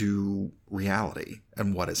to reality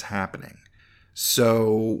and what is happening.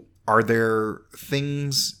 So are there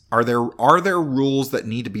rules that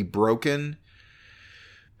need to be broken?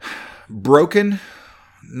 Broken?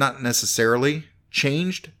 Not necessarily.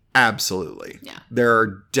 Changed? Absolutely. Yeah. There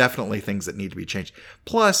are definitely things that need to be changed.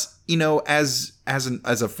 Plus, as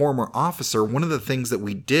a former officer, one of the things that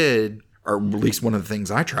we did, or at least one of the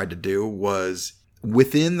things I tried to do, was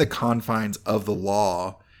within the confines of the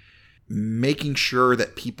law, making sure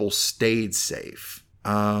that people stayed safe.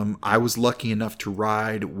 I was lucky enough to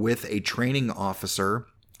ride with a training officer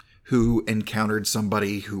who encountered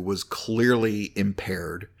somebody who was clearly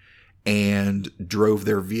impaired and drove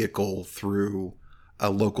their vehicle through a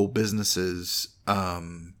local business's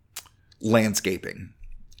landscaping.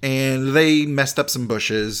 And they messed up some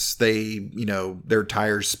bushes. Their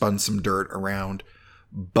tires spun some dirt around,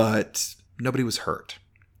 but nobody was hurt.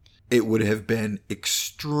 It would have been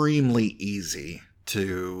extremely easy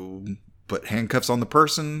to put handcuffs on the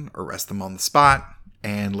person, arrest them on the spot,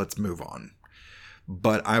 and let's move on.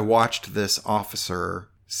 But I watched this officer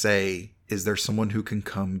say, "Is there someone who can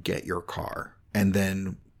come get your car?" And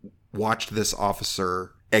then watched this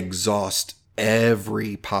officer exhaust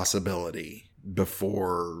every possibility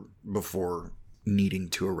before needing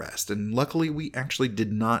to arrest. And luckily, we actually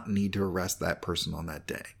did not need to arrest that person on that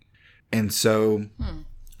day. And so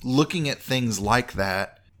looking at things like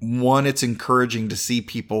that, one, it's encouraging to see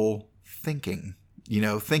people thinking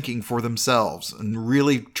for themselves and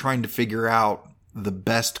really trying to figure out the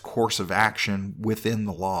best course of action within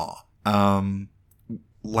the law.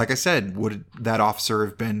 Like I said, would that officer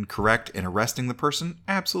have been correct in arresting the person?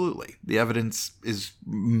 Absolutely. The evidence is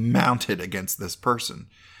mounted against this person.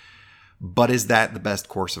 But is that the best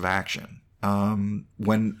course of action?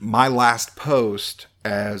 When my last post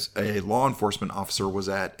as a law enforcement officer was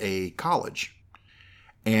at a college,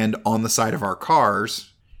 and on the side of our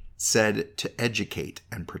cars said to educate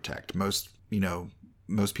and protect. Most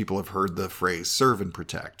people have heard the phrase serve and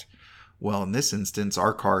protect. Well, in this instance,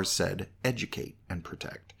 our cars said educate and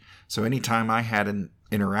protect. So anytime I had an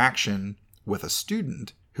interaction with a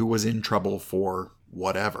student who was in trouble for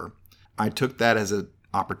whatever, I took that as an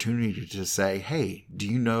opportunity to say, hey, do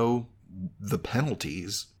you know the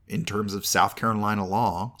penalties in terms of South Carolina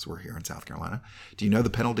law? So we're here in South Carolina. Do you know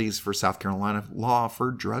the penalties for South Carolina law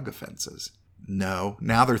for drug offenses? No.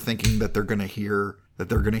 Now they're thinking that they're going to hear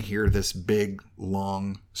this big,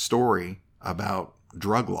 long story about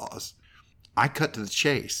drug laws. I cut to the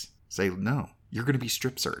chase. Say, no, you're going to be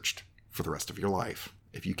strip searched for the rest of your life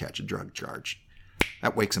if you catch a drug charge.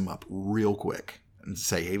 That wakes them up real quick and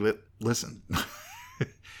say, hey, listen,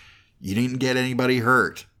 you didn't get anybody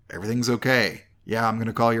hurt. Everything's okay. Yeah, I'm going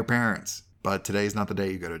to call your parents, but today's not the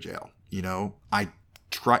day you go to jail. I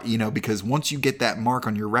try, because once you get that mark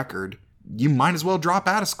on your record, you might as well drop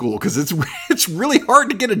out of school because it's really hard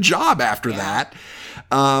to get a job after that.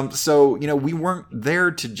 So, we weren't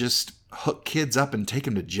there to just hook kids up and take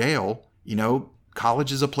them to jail.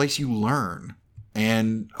 College is a place you learn,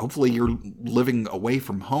 and hopefully you're living away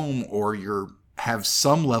from home or you have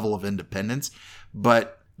some level of independence,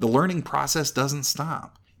 but the learning process doesn't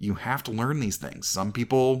stop. You have to learn these things. Some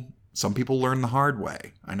people learn the hard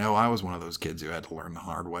way. I know I was one of those kids who had to learn the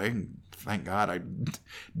hard way. Thank God I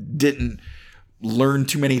didn't learn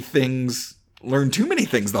too many things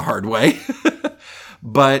the hard way.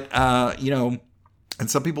 But, and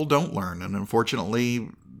some people don't learn. And unfortunately,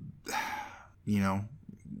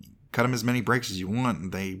 cut them as many breaks as you want,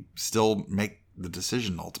 and they still make the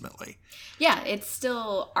decision ultimately. Yeah, it's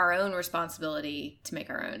still our own responsibility to make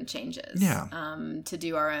our own changes. Yeah. To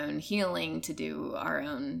do our own healing, to do our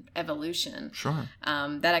own evolution. Sure.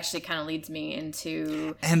 That actually kind of leads me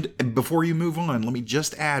into... And before you move on, let me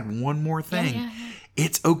just add one more thing. Yeah.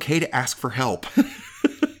 It's okay to ask for help.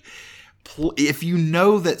 If you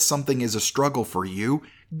know that something is a struggle for you,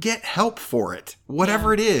 get help for it.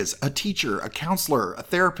 Whatever it is, a teacher, a counselor, a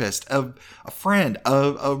therapist, a friend,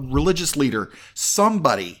 a religious leader,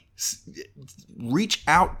 somebody. Reach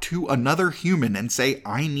out to another human and say,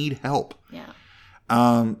 I need help. Yeah.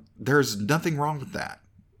 There's nothing wrong with that.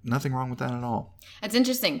 Nothing wrong with that at all. It's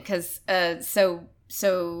interesting because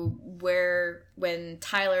when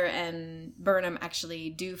Tyler and Burnham actually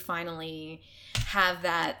do finally have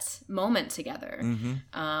that moment together,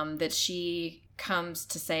 that she comes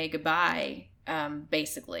to say goodbye,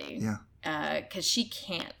 basically. Yeah. Because she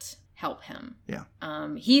can't help him. Yeah.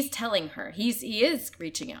 He's telling her, he is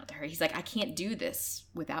reaching out to her. He's like, I can't do this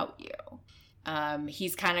without you.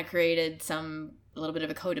 He's kind of created a little bit of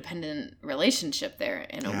a codependent relationship there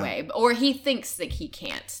in a way, or he thinks that he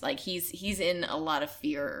can't. Like he's in a lot of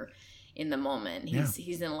fear in the moment.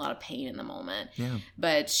 He's in a lot of pain in the moment. Yeah.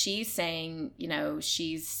 But she's saying,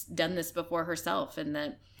 she's done this before herself, and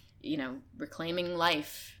that, reclaiming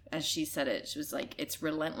life, as she said it, she was like, it's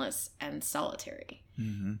relentless and solitary.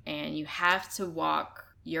 And you have to walk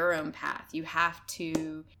your own path. You have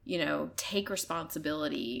to, take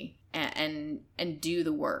responsibility and do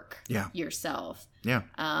the work yourself. Yeah.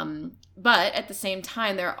 But at the same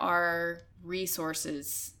time, there are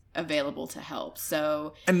resources available to help.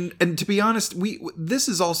 So and to be honest, this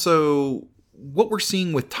is also what we're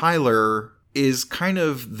seeing with Tyler is kind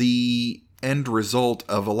of the end result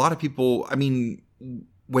of a lot of people. I mean,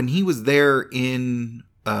 when he was there in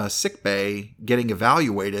sick bay getting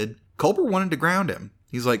evaluated, Culber wanted to ground him.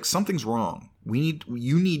 He's like, something's wrong.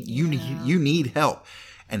 You need help.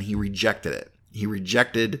 And he rejected it. He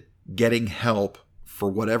rejected getting help for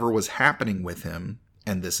whatever was happening with him,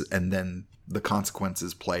 and then the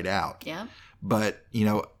consequences played out. Yeah. But,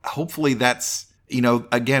 hopefully that's,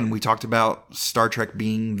 again, we talked about Star Trek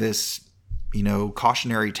being this,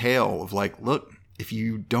 cautionary tale of like, look, if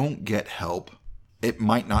you don't get help, it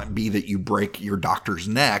might not be that you break your doctor's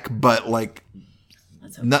neck, but like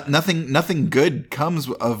nothing good comes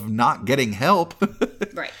of not getting help.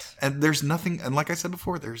 Right. And there's nothing, and like I said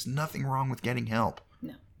before, there's nothing wrong with getting help.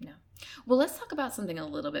 No. Well, let's talk about something a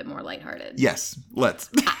little bit more lighthearted. Yes, let's.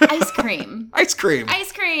 Ice cream. Ice cream.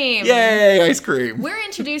 Ice cream. Yay, ice cream. We're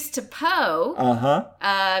introduced to Poe.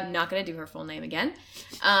 I'm not going to do her full name again.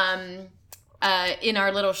 In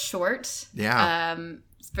our little short. Yeah.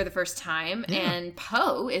 For the first time. Yeah. And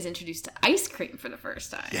Poe is introduced to ice cream for the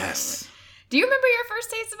first time. Yes. Do you remember your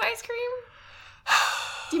first taste of ice cream?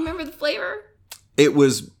 Do you remember the flavor? It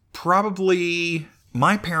was probably,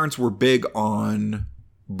 my parents were big on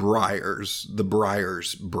Breyers, the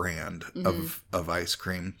Breyers brand of ice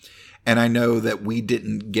cream. And I know that we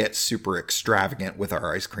didn't get super extravagant with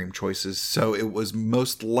our ice cream choices, so it was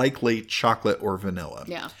most likely chocolate or vanilla.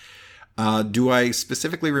 Yeah. Do I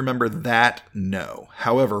specifically remember that? No.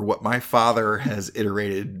 However, what my father has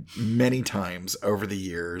iterated many times over the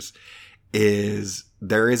years is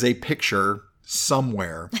there is a picture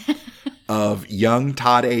somewhere of young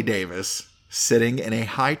Todd A. Davis sitting in a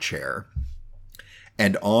high chair,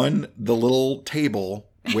 and on the little table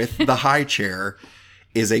with the high chair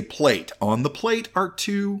is a plate. On the plate are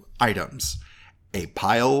two items: a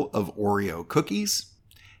pile of Oreo cookies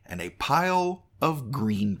and a pile of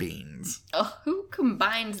green beans. Oh, who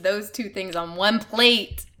combines those two things on one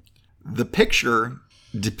plate? The picture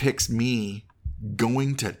depicts me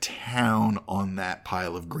going to town on that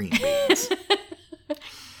pile of green beans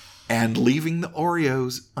and leaving the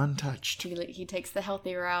Oreos untouched. He takes the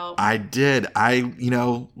healthy route. I did.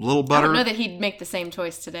 Little butter. I don't know that he'd make the same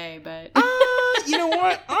choice today, but... You know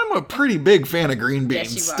what? I'm a pretty big fan of green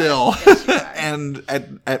beans still. Yes, you are. And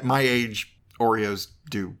at my age, Oreos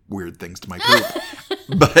do weird things to my poop.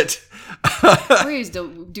 But Oreos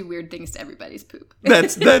don't do weird things to everybody's poop.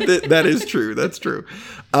 That is true. That's true.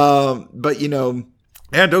 But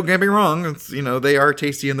don't get me wrong. It's, they are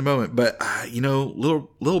tasty in the moment. But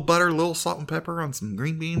little butter, little salt and pepper on some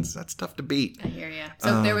green beans. That's tough to beat. I hear you.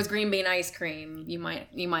 So if there was green bean ice cream, you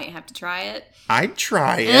might have to try it. I'd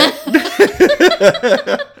try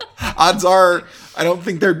it. Odds are, I don't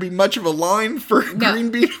think there'd be much of a line for green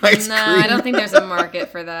bean ice cream. No, I don't think there's a market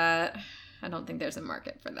for that.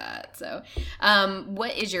 So,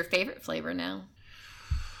 what is your favorite flavor now?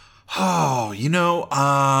 Oh,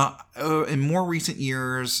 in more recent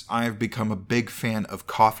years, I've become a big fan of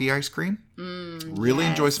coffee ice cream. Really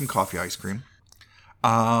enjoy some coffee ice cream.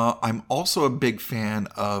 I'm also a big fan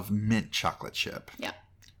of mint chocolate chip. Yeah.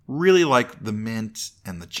 Really like the mint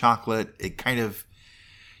and the chocolate. It kind of,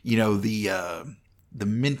 you know, the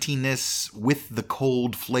mintiness with the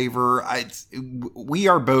cold flavor. We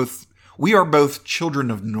are both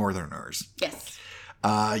children of Northerners. Yes.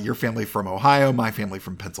 Your family from Ohio, my family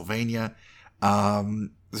from Pennsylvania.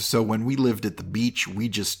 So when we lived at the beach,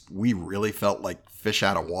 we really felt like fish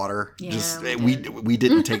out of water. Yeah, we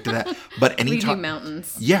didn't take to that. But anytime we do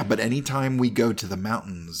mountains. Yeah, but anytime we go to the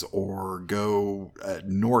mountains or go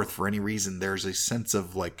north for any reason, there's a sense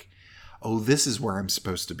of like, oh, this is where I'm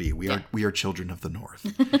supposed to be. We are children of the North.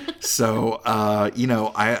 So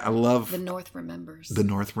I love the North remembers. The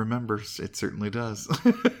North remembers. It certainly does.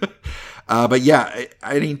 But yeah,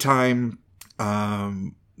 anytime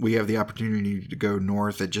we have the opportunity to go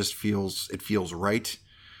north, it feels right.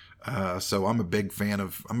 So I'm a big fan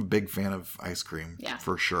of ice cream,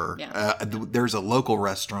 for sure. Yeah. There's a local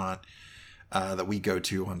restaurant that we go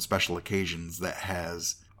to on special occasions that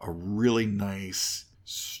has a really nice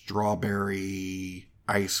strawberry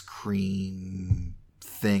ice cream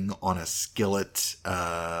thing on a skillet.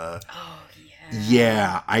 Yeah,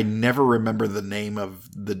 I never remember the name of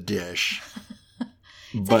the dish.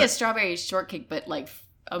 It's like a strawberry shortcake, but like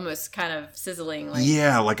almost kind of sizzling. Like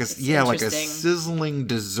like a sizzling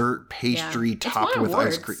dessert pastry topped with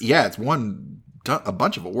ice cream. Yeah, it's won a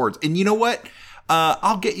bunch of awards. And you know what?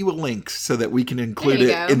 I'll get you a link so that we can include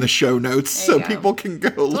it in the show notes so people can go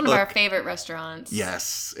look. It's one of our favorite restaurants.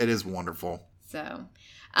 Yes, it is wonderful. So,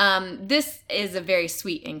 this is a very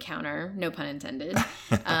sweet encounter, no pun intended.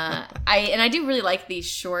 I do really like these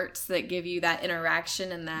shorts that give you that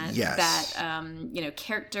interaction and that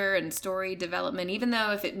character and story development, even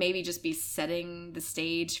though if it maybe just be setting the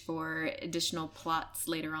stage for additional plots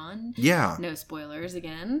later on. Yeah. No spoilers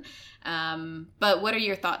again. But what are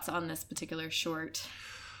your thoughts on this particular short?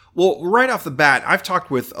 Well, right off the bat, I've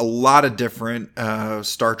talked with a lot of different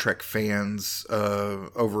Star Trek fans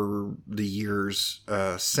over the years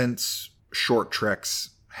since short treks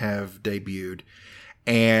have debuted.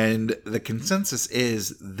 And the consensus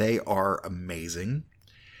is they are amazing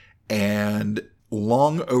and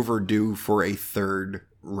long overdue for a third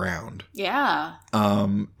round. Yeah.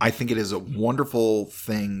 I think it is a wonderful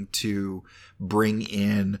thing to bring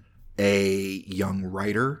in a young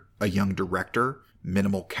writer, a young director,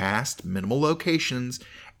 minimal cast, minimal locations,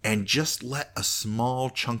 and just let a small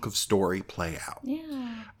chunk of story play out.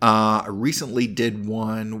 Yeah. I recently did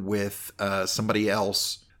one with somebody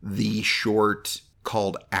else, the short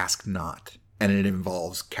called Ask Not, and it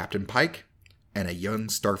involves Captain Pike and a young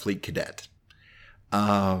Starfleet cadet.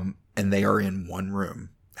 And they are in one room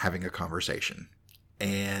having a conversation.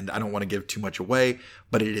 And I don't want to give too much away,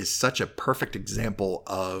 but it is such a perfect example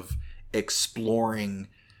of exploring,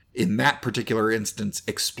 in that particular instance,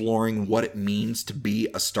 exploring what it means to be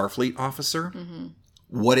a Starfleet officer,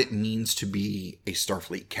 what it means to be a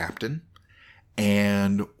Starfleet captain,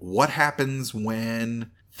 and what happens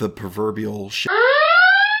when the proverbial shit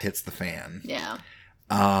hits the fan. Yeah.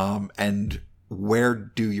 And where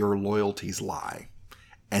do your loyalties lie?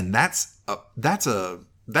 And that's a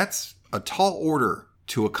tall order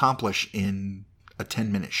to accomplish in a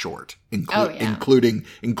 10-minute short,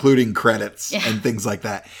 including credits and things like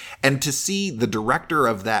that. And to see the director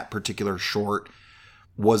of that particular short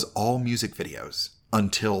was all music videos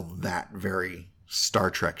until that very Star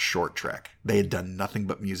Trek short trek. They had done nothing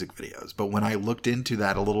but music videos. But when I looked into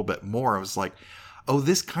that a little bit more, I was like, oh,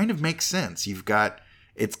 this kind of makes sense.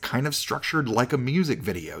 It's kind of structured like a music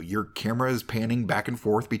video. Your camera is panning back and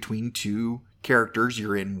forth between two characters.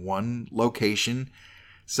 You're in one location.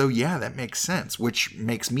 So yeah, that makes sense, which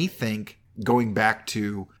makes me think, going back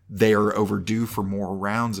to they are overdue for more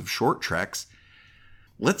rounds of short treks,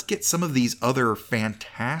 let's get some of these other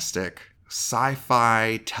fantastic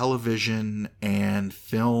sci-fi, television, and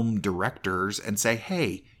film directors and say,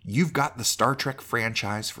 hey, you've got the Star Trek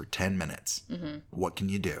franchise for 10 minutes. Mm-hmm. What can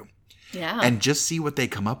you do? Yeah. And just see what they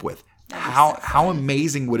come up with. How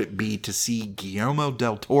amazing would it be to see Guillermo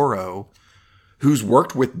del Toro, who's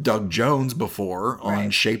worked with Doug Jones before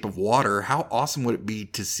on Shape of Water, how awesome would it be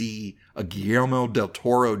to see a Guillermo del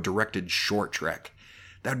Toro directed short trek?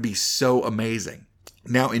 That would be so amazing.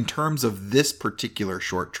 Now, in terms of this particular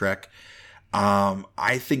short trek,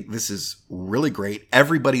 I think this is really great.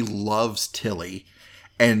 Everybody loves Tilly,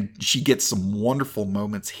 and she gets some wonderful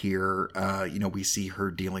moments here. We see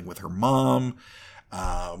her dealing with her mom.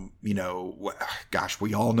 We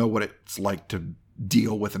all know what it's like to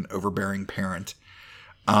deal with an overbearing parent.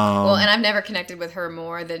 Well, and I've never connected with her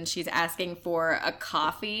more than she's asking for a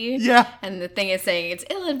coffee. Yeah. And the thing is saying it's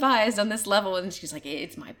ill-advised on this level. And she's like,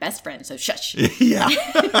 it's my best friend, so shush. Yeah.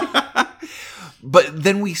 But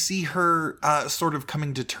then we see her sort of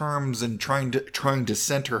coming to terms and trying to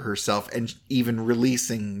center herself and even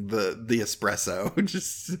releasing the espresso.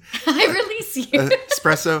 Just I release you.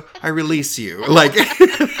 Espresso, I release you. Like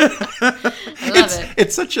I love it.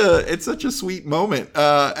 It's such a sweet moment.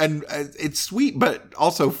 And it's sweet but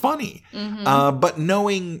also funny. Mm-hmm. But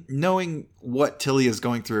knowing what Tilly is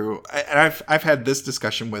going through, and I've had this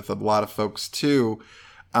discussion with a lot of folks too.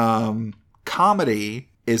 Comedy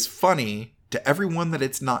is funny to everyone that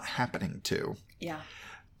it's not happening to. Yeah.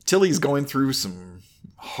 Tilly's going through some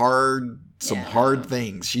hard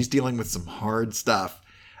things. She's dealing with some hard stuff.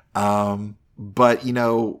 But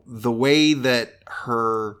the way that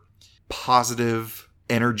her positive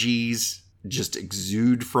energies just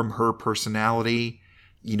exude from her personality,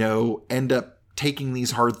 end up taking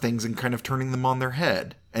these hard things and kind of turning them on their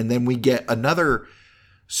head. And then we get another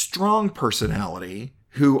strong personality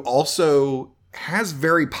who also has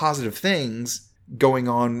very positive things going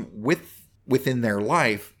on within their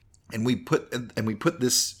life, and we put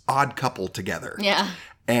this odd couple together. Yeah.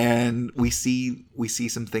 And we see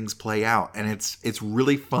some things play out, and it's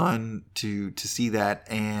really fun to see that.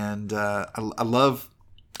 And I love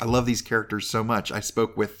these characters so much. I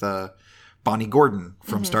spoke with Bonnie Gordon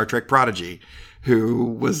from Star Trek Prodigy, who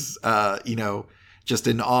was just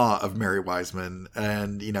in awe of Mary Wiseman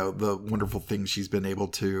and, the wonderful things she's been able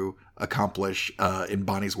to accomplish, in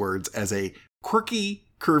Bonnie's words, as a quirky,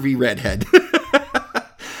 curvy redhead.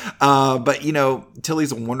 But,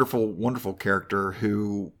 Tilly's a wonderful, wonderful character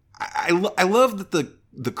who I love that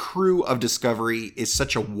the crew of Discovery is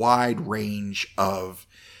such a wide range of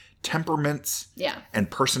temperaments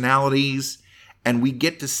and personalities. And we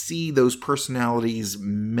get to see those personalities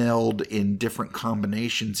meld in different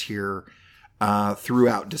combinations here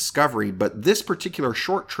throughout Discovery. But this particular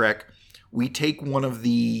short trek, we take one of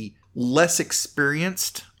the less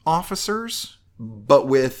experienced officers, but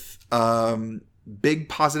with big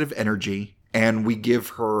positive energy, and we give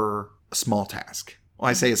her a small task. Well,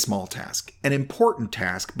 I say a small task, an important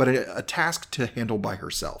task, but a task to handle by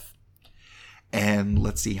herself. And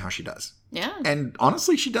let's see how she does. Yeah. And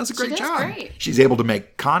honestly, she does a great job. Great. She's able to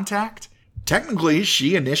make contact. Technically,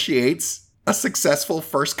 she initiates a successful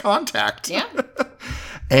first contact. Yeah.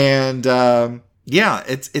 And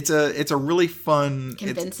it's a really fun.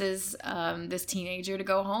 Convinces this teenager to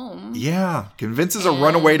go home. Yeah, convinces a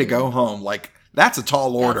runaway to go home. Like, that's a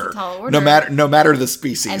tall order. That's a tall order. No matter the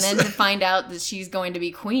species. And then to find out that she's going to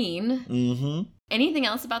be queen. Mm-hmm. Anything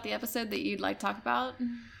else about the episode that you'd like to talk about?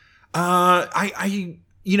 One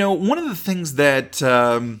of the things that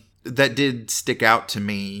did stick out to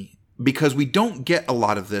me, because we don't get a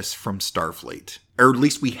lot of this from Starfleet, or at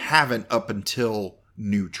least we haven't up until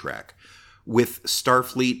New Trek, with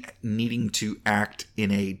Starfleet needing to act in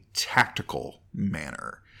a tactical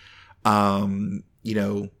manner.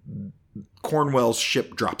 Cornwell's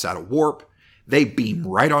ship drops out of warp. They beam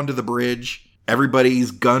right onto the bridge. Everybody's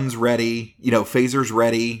guns ready, phasers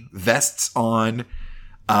ready, vests on.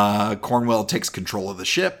 Cornwell takes control of the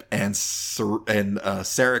ship, and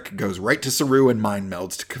Sarek goes right to Saru and mind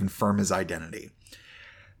melds to confirm his identity.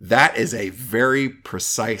 That is a very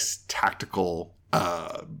precise tactical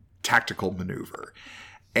maneuver.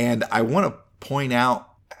 And I want to point out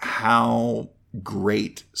how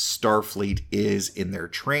great Starfleet is in their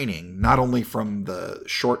training, not only from the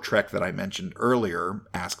short trek that I mentioned earlier,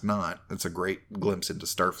 Ask Not, that's a great glimpse into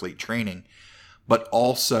Starfleet training, but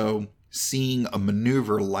also seeing a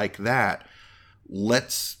maneuver like that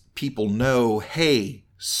lets people know, hey,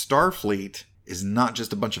 Starfleet is not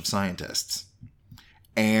just a bunch of scientists.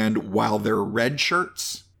 And while their red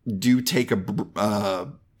shirts do take a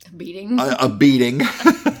beating,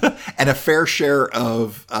 and a fair share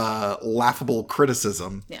of laughable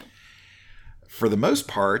criticism, for the most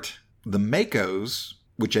part, the Makos,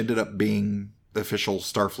 which ended up being the official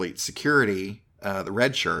Starfleet security, the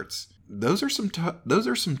red shirts, those are some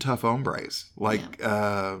tough hombres. Like,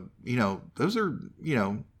 those are,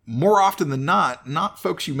 more often than not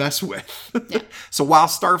folks you mess with. Yeah. So while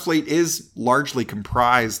Starfleet is largely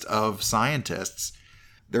comprised of scientists,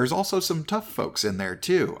 there's also some tough folks in there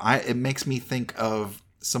too. It makes me think of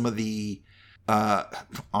some of the,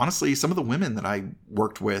 honestly, some of the women that I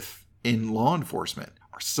worked with in law enforcement.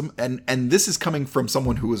 And this is coming from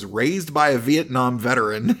someone who was raised by a Vietnam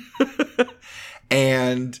veteran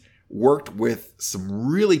and worked with some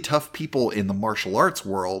really tough people in the martial arts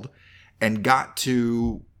world, and got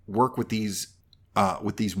to work with these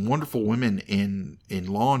with these wonderful women in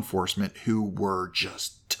law enforcement who were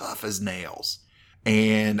just tough as nails.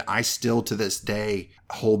 And I still to this day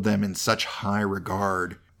hold them in such high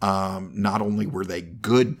regard. Not only were they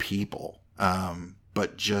good people,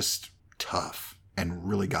 but just tough and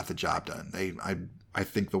really got the job done. I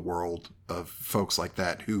think the world of folks like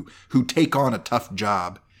that who take on a tough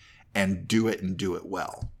job and do it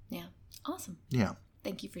well. Yeah. Awesome. Yeah.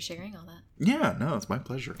 Thank you for sharing all that. Yeah, no, it's my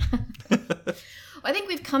pleasure. Well, I think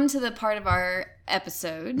we've come to the part of our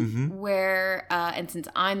episode where, and since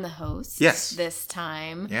I'm the host this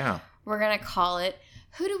time, we're going to call it,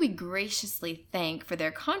 Who Do We Graciously Thank for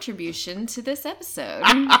Their Contribution to This Episode?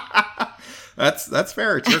 That's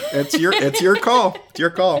fair. It's your call. It's your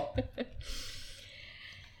call.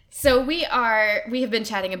 So we have been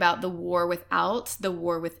chatting about The War Without, The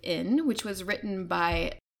War Within, which was written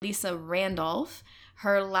by Lisa Randolph.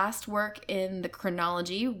 Her last work in the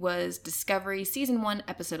chronology was Discovery Season 1,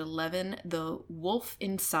 Episode 11, The Wolf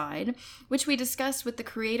Inside, which we discussed with the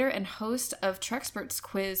creator and host of Trexperts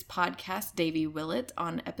Quiz podcast, Davey Willett,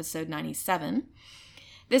 on Episode 97.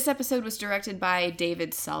 This episode was directed by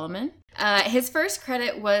David Solomon. His first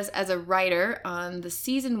credit was as a writer on the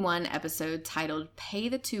Season 1 episode titled Pay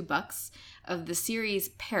the $2 of the series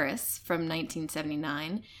Paris from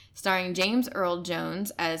 1979, starring James Earl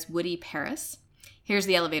Jones as Woody Paris. Here's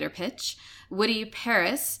the elevator pitch. Woody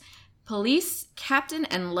Paris, police captain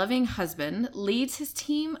and loving husband, leads his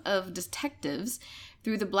team of detectives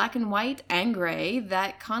through the black and white and gray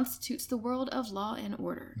that constitutes the world of law and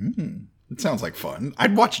order. It sounds like fun.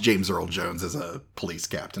 I'd watch James Earl Jones as a police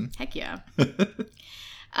captain. Heck yeah.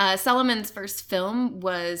 Solomon's first film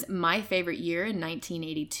was My Favorite Year in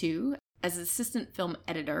 1982 as assistant film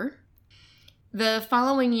editor. The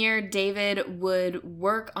following year, David would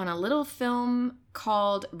work on a little film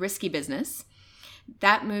called Risky Business.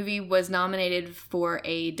 That movie was nominated for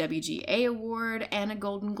a WGA Award and a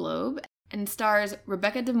Golden Globe and stars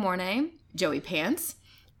Rebecca De Mornay, Joey Pants,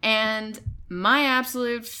 and my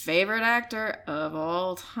absolute favorite actor of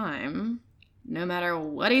all time, no matter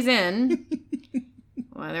what he's in,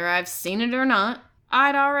 whether I've seen it or not,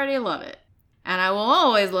 I'd already love it. And I will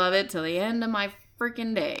always love it till the end of my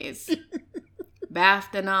freaking days.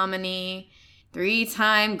 BAFTA nominee,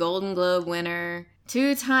 3-time Golden Globe winner,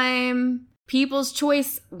 2-time People's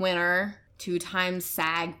Choice winner, 2-time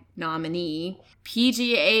SAG nominee,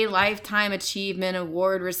 PGA Lifetime Achievement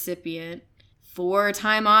Award recipient,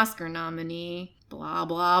 4-time Oscar nominee, blah,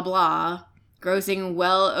 blah, blah, grossing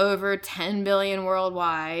well over $10 billion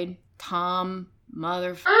worldwide, Tom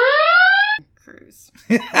Cruise.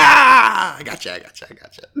 I gotcha.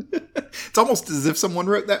 It's almost as if someone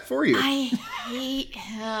wrote that for you. I hate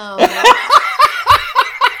him.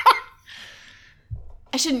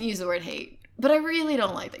 I shouldn't use the word hate, but I really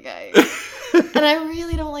don't like the guy. And I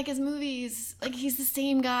really don't like his movies. Like, he's the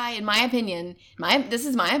same guy, in my opinion. This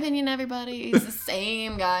is my opinion, everybody. He's the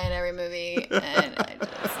same guy in every movie. And I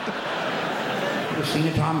just... Ever seen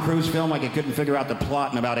a Tom Cruise film like it couldn't figure out the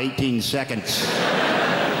plot in about 18 seconds?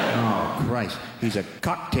 Oh, Christ. He's a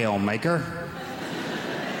cocktail maker.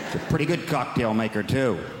 He's a pretty good cocktail maker,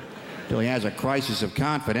 too. Till he has a crisis of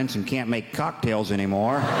confidence and can't make cocktails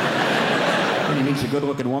anymore. Then he meets a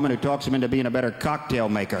good-looking woman who talks him into being a better cocktail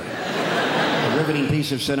maker. A riveting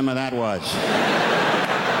piece of cinema that was.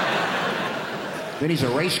 Then he's a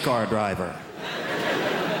race car driver.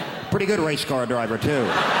 Pretty good race car driver, too.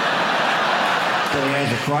 Till he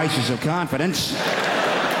has a crisis of confidence.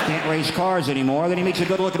 Can't race cars anymore. Then he meets a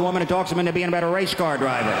good-looking woman who talks him into being a better race car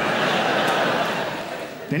driver.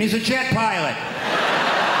 Then he's a jet pilot.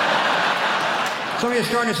 Some of you are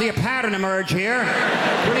starting to see a pattern emerge here.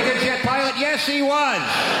 Pretty good jet pilot? Yes, he was.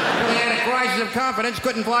 Till he had a crisis of confidence,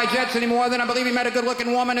 couldn't fly jets anymore. Then I believe he met a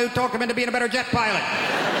good-looking woman who talked him into being a better jet pilot.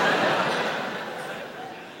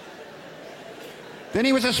 Then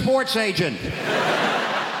he was a sports agent.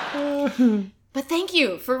 But thank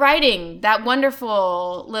you for writing that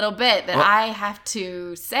wonderful little bit that I have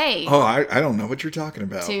to say. Oh, I don't know what you're talking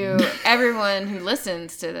about. To everyone who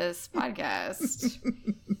listens to this podcast.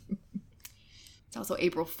 It's also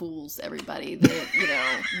April Fool's, everybody,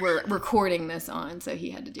 that, we're recording this on, so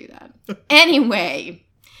he had to do that. Anyway,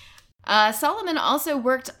 Solomon also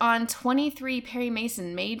worked on 23 Perry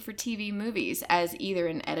Mason made-for-TV movies as either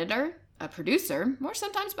an editor, a producer, or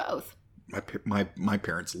sometimes both. My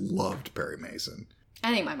parents loved Perry Mason.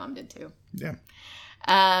 I think my mom did, too. Yeah.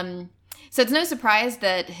 So it's no surprise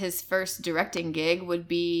that his first directing gig would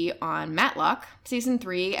be on Matlock, Season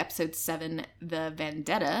 3, Episode 7, The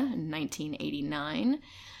Vendetta, in 1989.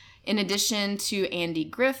 In addition to Andy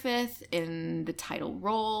Griffith in the title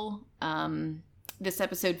role, This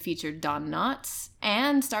episode featured Don Knotts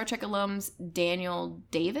and Star Trek alums Daniel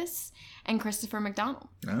Davis and Christopher McDonald.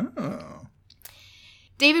 Oh.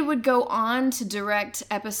 David would go on to direct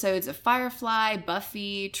episodes of Firefly,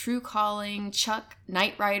 Buffy, True Calling, Chuck,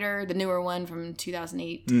 Knight Rider, the newer one from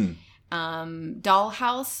 2008,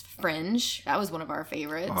 Dollhouse, Fringe. That was one of our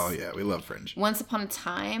favorites. Oh, yeah. We love Fringe. Once Upon a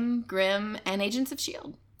Time, Grimm, and Agents of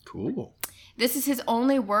S.H.I.E.L.D. Cool. This is his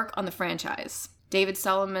only work on the franchise. David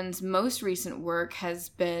Solomon's most recent work has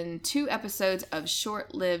been 2 episodes of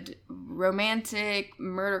short-lived romantic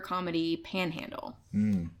murder comedy Panhandle.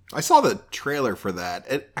 I saw the trailer for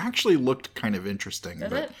that. It actually looked kind of interesting.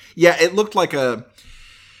 Does it? Yeah, it looked like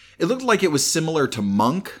it was similar to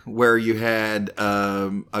Monk, where you had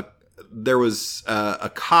there was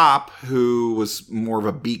a cop who was more of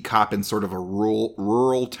a beat cop in sort of a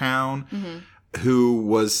rural town. Who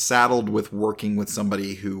was saddled with working with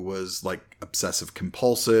somebody who was like obsessive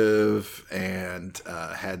compulsive and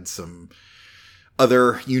had some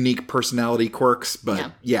other unique personality quirks.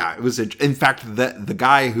 But yeah it was, in fact, the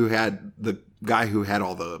guy who had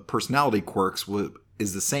all the personality quirks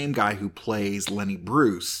is the same guy who plays Lenny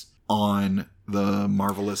Bruce on The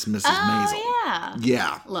Marvelous Mrs. Maisel.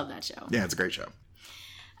 Yeah. Love that show. Yeah, it's a great show.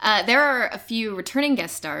 There are a few returning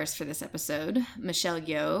guest stars for this episode. Michelle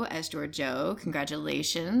Yeoh as Georgiou.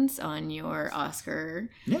 Congratulations on your Oscar.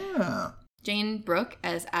 Yeah. Jane Brooke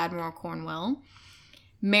as Admiral Cornwell.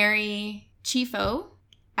 Mary Chieffo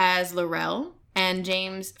as Laurel. And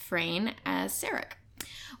James Frain as Sarek.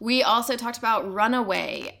 We also talked about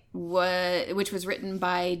Runaway, which was written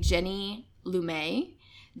by Jenny Lumet,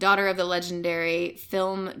 daughter of the legendary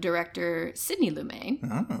film director Sidney Lumet.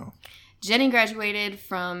 Oh. Jenny graduated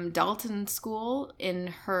from Dalton School in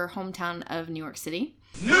her hometown of New York City.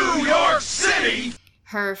 New York City!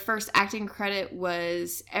 Her first acting credit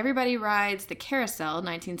was Everybody Rides the Carousel,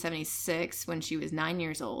 1976, when she was 9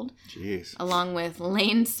 years old. Jeez. Along with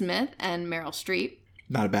Lane Smith and Meryl Streep.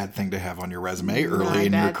 Not a bad thing to have on your resume early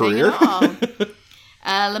in your career.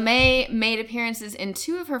 LeMay made appearances in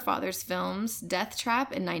 2 of her father's films, Death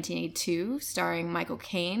Trap in 1982, starring Michael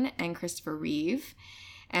Caine and Christopher Reeve,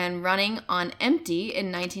 and Running on Empty in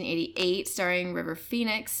 1988, starring River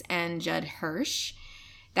Phoenix and Judd Hirsch.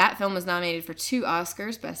 That film was nominated for 2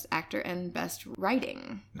 Oscars, Best Actor and Best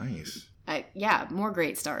Writing. Nice. Yeah, more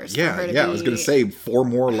great stars. Yeah, I was going to say 4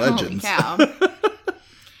 more legends. Holy cow.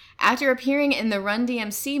 After appearing in the Run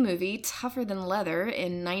DMC movie Tougher Than Leather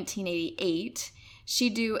in 1988,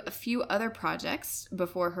 she'd do a few other projects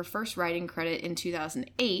before her first writing credit in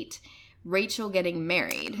 2008, Rachel Getting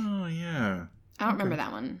Married. Oh, yeah. I don't remember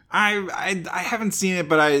that one. I haven't seen it,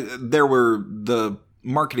 but the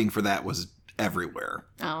marketing for that was everywhere.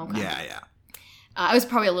 Oh, okay. Yeah. I was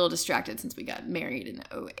probably a little distracted since we got married in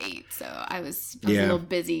 2008, so I was a little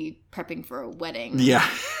busy prepping for a wedding. Yeah.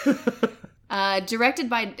 Directed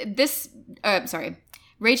by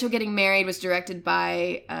Rachel Getting Married was directed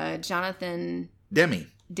by Jonathan Demme.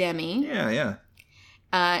 Yeah.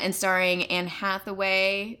 And starring Anne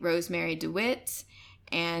Hathaway, Rosemary DeWitt,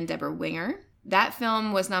 and Deborah Winger. That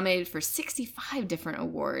film was nominated for 65 different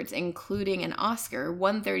awards, including an Oscar,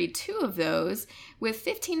 132 of those, with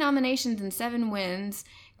 15 nominations and 7 wins,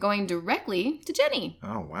 going directly to Jenny.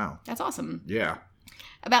 Oh, wow. That's awesome. Yeah.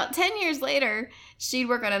 About 10 years later, she'd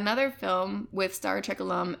work on another film with Star Trek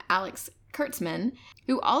alum Alex Kurtzman,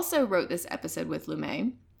 who also wrote this episode with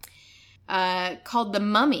Lumet, called The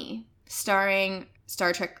Mummy, starring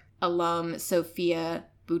Star Trek alum Sophia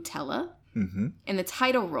Boutella. In the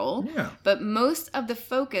title role, but most of the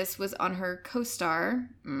focus was on her co-star,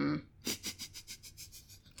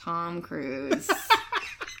 Tom Cruise.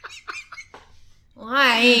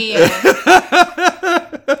 Why?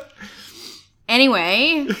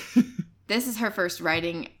 Anyway, this is her first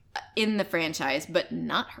writing in the franchise, but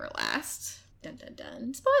not her last. Dun dun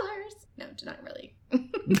dun. Spoilers! No, not really.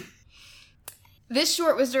 This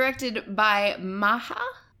short was directed by Maha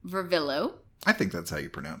Vervillo. I think that's how you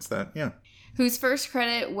pronounce that, yeah. Whose first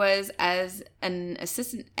credit was as an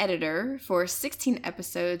assistant editor for 16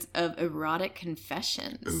 episodes of Erotic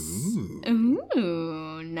Confessions. Ooh,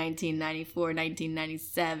 1994,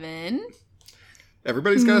 1997.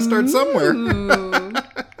 Everybody's got to start somewhere.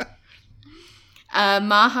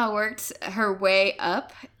 Maha worked her way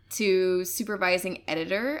up to supervising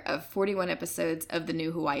editor of 41 episodes of the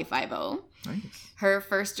new Hawaii Five-0. Nice. Her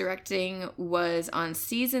first directing was on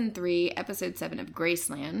season 3, episode 7 of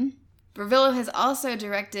Graceland. Vervillo has also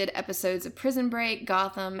directed episodes of Prison Break,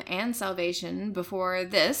 Gotham, and Salvation before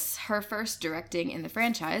this, her first directing in the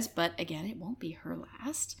franchise, but again, it won't be her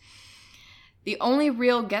last. The only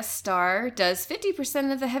real guest star does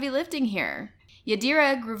 50% of the heavy lifting here.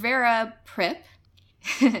 Yadira Gruvera Prip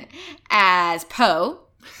as Poe.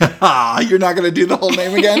 You're not going to do the whole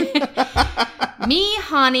name again?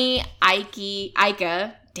 Mihani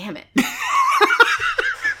Aika. Damn it.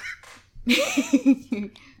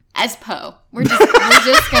 As Poe. We're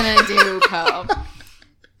just going to do Poe.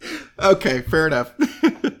 Okay, fair enough.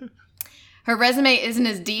 Her resume isn't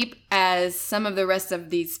as deep as some of the rest of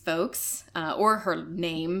these folks, or her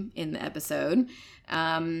name in the episode.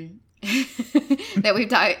 That we've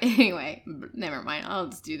talked. Anyway, never mind. I'll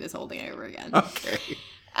just do this whole thing over again. Okay.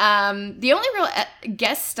 The only real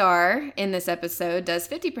guest star in this episode does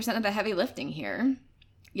 50% of the heavy lifting here.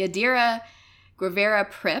 Yadira Guevara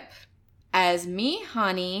Prip as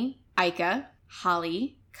Mihani Aika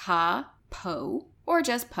Holly Ka Poe, or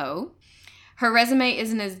just Poe. Her resume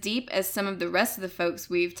isn't as deep as some of the rest of the folks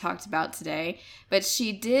we've talked about today, but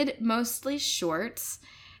she did mostly shorts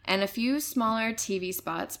and a few smaller TV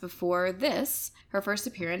spots before this, her first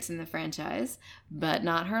appearance in the franchise, but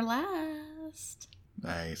not her last.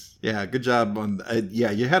 Nice. Yeah, good job on.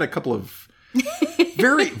 You had a couple of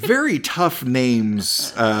very, very tough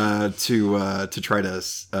names to try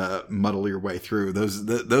to muddle your way through.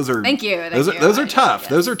 Those are. Thank you. Those are tough. Yes.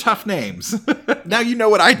 Those are tough names. Now you know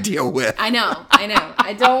what I deal with. I know.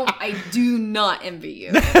 I do not envy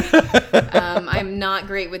you. I'm not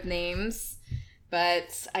great with names,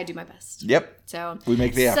 but I do my best. Yep. So we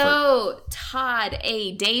make the effort. So Todd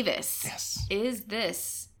A. Davis. Yes.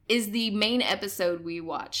 Is the main episode we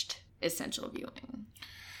watched essential viewing?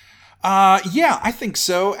 Yeah, I think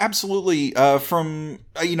so. Absolutely.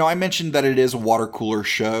 I mentioned that it is a water cooler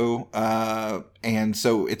show, and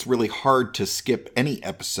so it's really hard to skip any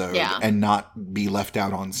episode and not be left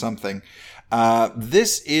out on something.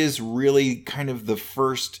 This is really kind of the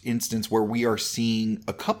first instance where we are seeing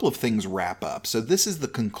a couple of things wrap up. So this is the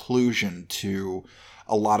conclusion to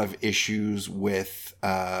a lot of issues with,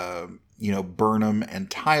 Burnham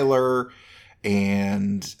and Tyler,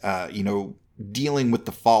 and, dealing with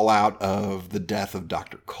the fallout of the death of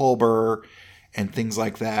Dr. Culber and things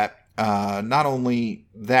like that. Not only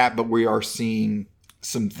that, but we are seeing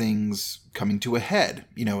some things coming to a head.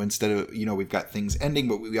 Instead of, we've got things ending,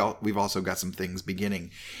 but we've also got some things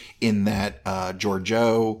beginning in that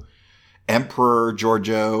Emperor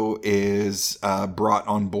Giorgio is brought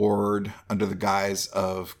on board under the guise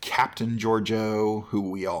of Captain Giorgio,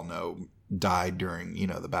 who we all know died during,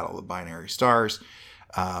 the Battle of the Binary Stars.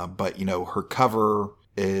 But her cover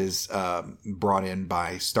is brought in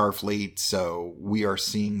by Starfleet, so we are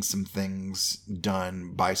seeing some things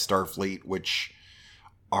done by Starfleet which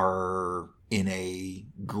are in a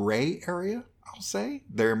gray area, I'll say.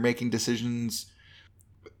 They're making decisions.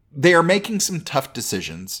 They are making some tough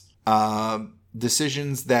decisions.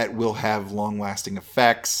 Decisions that will have long-lasting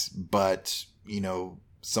effects, but,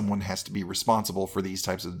 someone has to be responsible for these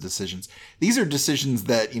types of decisions. These are decisions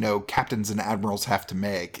that, captains and admirals have to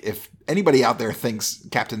make. If anybody out there thinks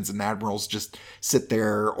captains and admirals just sit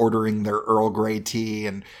there ordering their Earl Grey tea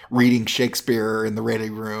and reading Shakespeare in the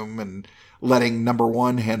ready room and letting number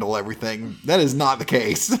one handle everything, that is not the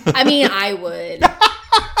case. I mean, I would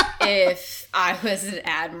if I was an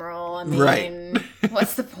admiral. I mean, right.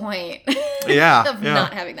 What's the point of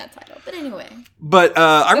not having that title? But anyway. But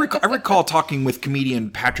I recall talking with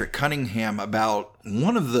comedian Patrick Cunningham about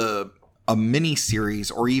a mini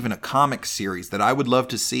series or even a comic series that I would love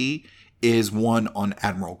to see is one on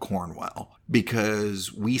Admiral Cornwell,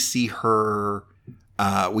 because we see her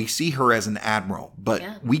as an admiral, but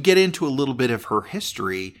we get into a little bit of her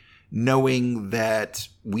history, knowing that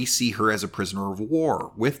we see her as a prisoner of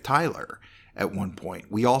war with Tyler at one point.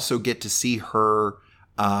 We also get to see her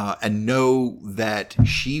and know that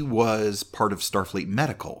she was part of Starfleet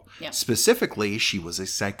Medical. Yeah. Specifically, she was a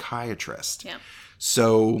psychiatrist. Yeah.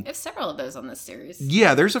 So we have several of those on this series.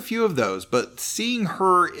 Yeah, there's a few of those, but seeing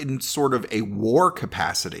her in sort of a war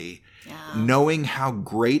capacity, knowing how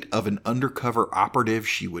great of an undercover operative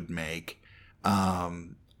she would make,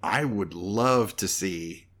 I would love to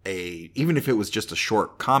see even if it was just a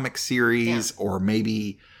short comic series or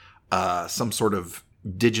maybe some sort of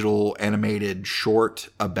digital animated short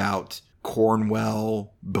about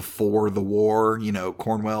Cornwell before the war,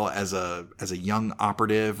 Cornwell as a young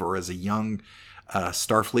operative or as a young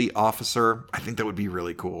Starfleet officer. I think that would be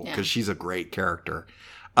really cool because she's a great character.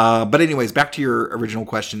 But anyways, back to your original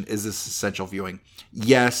question, is this essential viewing?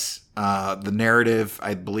 Yes, the narrative,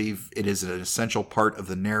 I believe it is an essential part of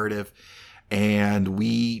the narrative. And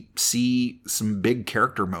we see some big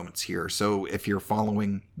character moments here. So if you're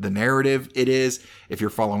following the narrative, it is. If you're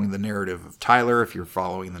following the narrative of Tyler, if you're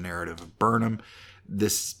following the narrative of Burnham,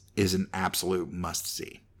 this is an absolute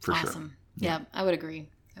must-see, for sure. Awesome. Yeah, I would agree.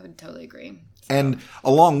 I would totally agree. So. And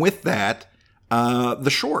along with that, the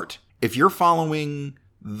short. If you're following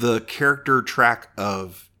the character track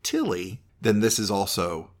of Tilly, then this is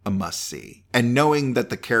also a must-see. And knowing that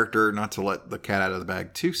the character, not to let the cat out of the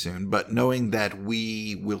bag too soon, but knowing that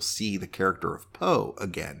we will see the character of Poe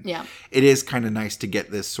again. Yeah. It is kind of nice to get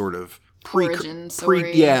this sort of origin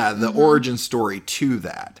story. The origin story to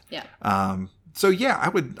that. Yeah. So yeah, I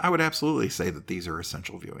would absolutely say that these are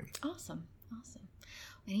essential viewing. Awesome.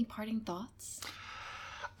 Any parting thoughts?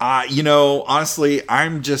 Honestly,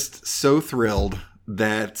 I'm just so thrilled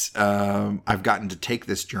that I've gotten to take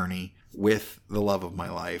this journey with the love of my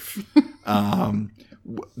life.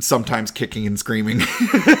 Sometimes kicking and screaming.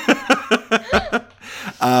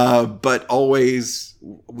 But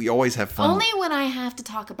we always have fun. Only when I have to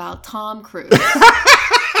talk about Tom Cruise.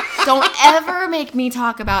 Don't ever make me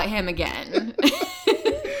talk about him again.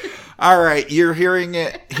 All right, you're hearing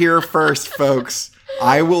it here first, folks.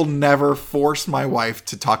 I will never force my wife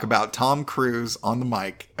to talk about Tom Cruise on the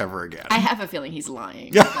mic ever again. I have a feeling he's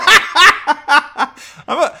lying.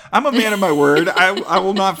 I'm a man of my word. I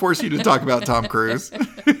will not force you to talk about Tom Cruise.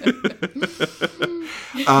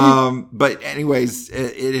 But anyways,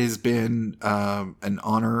 it has been an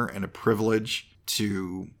honor and a privilege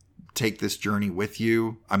to take this journey with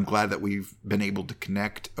you. I'm glad that we've been able to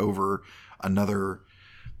connect over another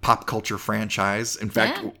pop culture franchise. In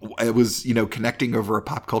fact, it was, connecting over a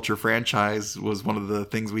pop culture franchise was one of the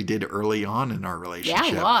things we did early on in our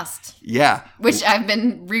relationship. Yeah, Lost. Yeah. Which I've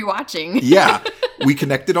been rewatching. Yeah. We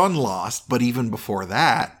connected on Lost, but even before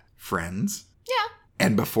that, Friends. Yeah.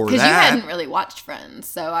 And before that... Because you hadn't really watched Friends,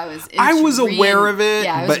 so I was aware of it.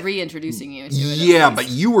 Yeah, I was reintroducing you to it. Yeah, but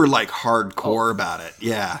you were like hardcore about it.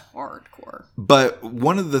 Yeah. Hardcore. But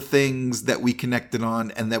one of the things that we connected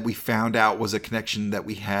on and that we found out was a connection that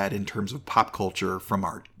we had in terms of pop culture from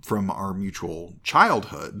our mutual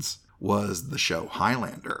childhoods was the show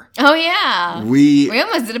Highlander. Oh, yeah. We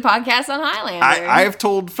almost did a podcast on Highlander. I have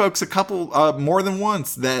told folks a couple, more than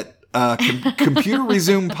once, that Computer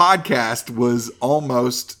Resume podcast was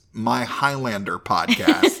almost my Highlander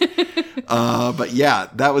podcast. But yeah,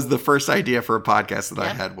 that was the first idea for a podcast that I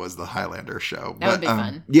had was the Highlander show. That would be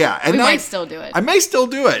fun. Yeah. And we might still do it. I may still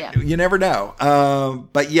do it. Yeah. You never know.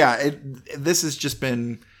 But yeah, this has just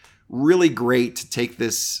been really great to take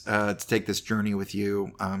this journey with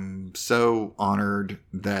you. I'm so honored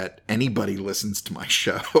that anybody listens to my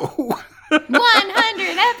show.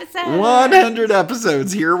 100 episodes. 100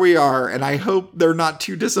 episodes. Here we are. And I hope they're not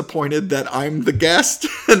too disappointed that I'm the guest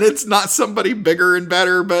and it's not somebody bigger and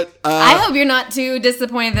better. But I hope you're not too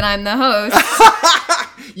disappointed that I'm the host.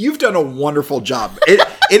 You've done a wonderful job. It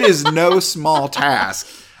is no small task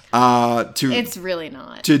it's really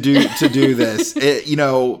not to do this.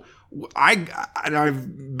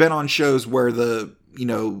 I've been on shows where the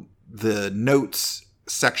notes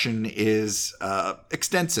section is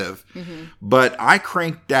extensive, but I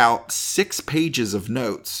cranked out 6 pages of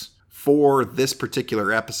notes for this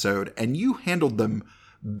particular episode, and you handled them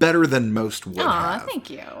better than most would have. Thank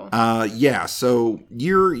you. Yeah, so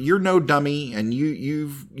you're no dummy, and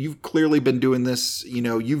you've clearly been doing this.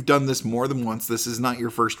 You've done this more than once. This is not your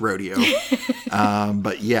first rodeo.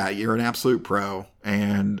 But yeah, you're an absolute pro,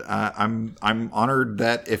 and I'm honored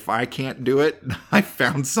that if I can't do it, I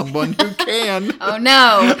found someone who can. Oh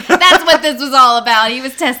no, that's what this was all about. He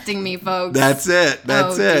was testing me, folks. That's it.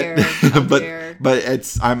 That's it. Dear.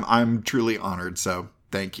 But I'm truly honored. So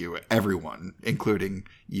thank you, everyone, including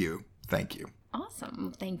you. Thank you.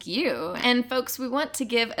 Awesome. Thank you. And folks, we want to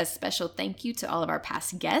give a special thank you to all of our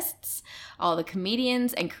past guests, all the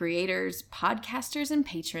comedians and creators, podcasters and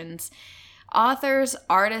patrons, authors,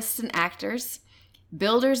 artists and actors,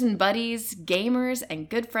 builders and buddies, gamers and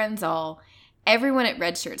good friends all, everyone at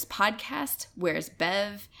Red Shirts Podcast, Where's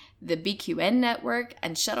Bev, the BQN Network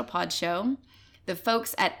and Shuttlepod Show, the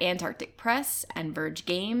folks at Antarctic Press and Verge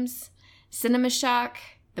Games, Cinema Shock,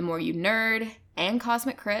 The More You Nerd, and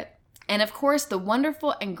Cosmic Crit, and of course the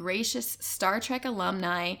wonderful and gracious Star Trek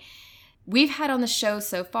alumni we've had on the show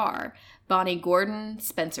so far, Bonnie Gordon,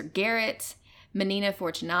 Spencer Garrett, Menina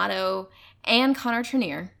Fortunato, and Connor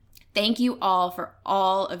Trenier. Thank you all for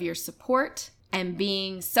all of your support and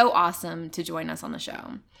being so awesome to join us on the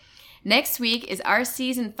show. Next week is our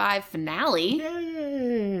Season 5 finale.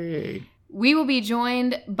 Yay! We will be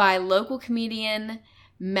joined by local comedian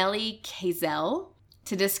Melly Kazel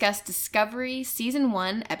to discuss Discovery Season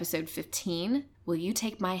 1, Episode 15, Will You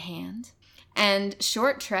Take My Hand? And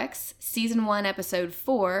Short Treks Season 1, Episode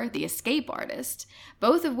 4, The Escape Artist,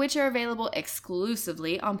 both of which are available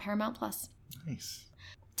exclusively on Paramount+. Nice.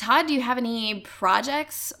 Todd, do you have any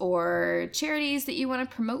projects or charities that you want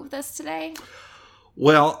to promote with us today?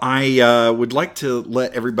 Well, I would like to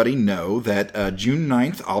let everybody know that June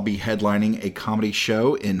 9th, I'll be headlining a comedy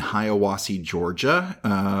show in Hiawassee,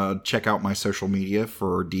 Georgia. Check out my social media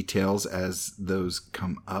for details as those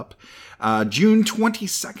come up. June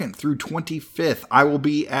 22nd through 25th, I will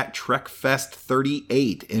be at Trek Fest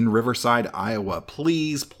 38 in Riverside, Iowa.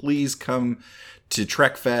 Please come to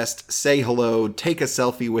Trek Fest, say hello, take a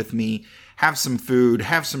selfie with me, have some food,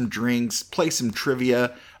 have some drinks, play some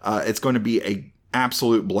trivia. It's going to be a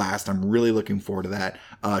absolute blast. I'm really looking forward to that.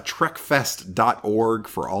 Trekfest.org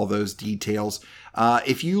for all those details.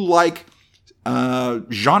 If you like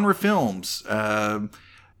genre films,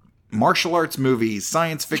 martial arts movies,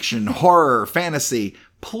 science fiction, horror, fantasy,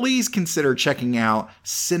 please consider checking out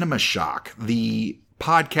Cinema Shock, the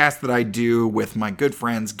podcast that I do with my good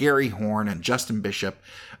friends Gary Horn and Justin Bishop.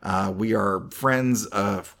 We are friends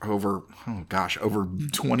over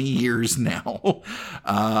 20 years now.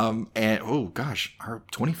 And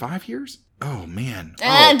 25 years? Oh, man.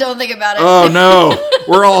 Don't think about it. Oh, no.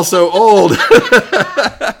 We're all so old.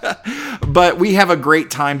 But we have a great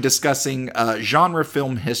time discussing genre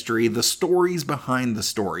film history, the stories behind the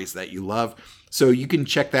stories that you love. So you can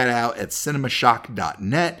check that out at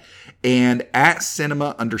cinemashock.net and at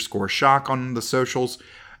cinema_shock on the socials.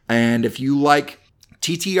 And if you like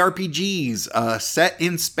TTRPGs set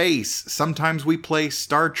in space, sometimes we play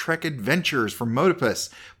Star Trek Adventures from Modipus.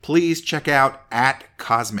 Please check out at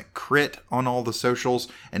Cosmic Crit on all the socials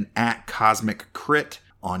and at Cosmic Crit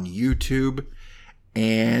on YouTube.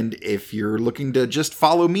 And if you're looking to just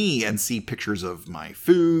follow me and see pictures of my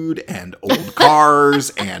food and old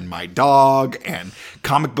cars and my dog and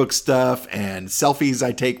comic book stuff and selfies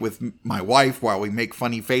I take with my wife while we make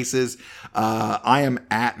funny faces, I am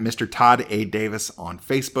at Mr. Todd A. Davis on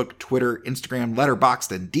Facebook, Twitter, Instagram,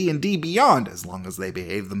 Letterboxd, and D&D Beyond, as long as they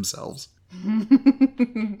behave themselves.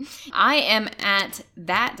 I am at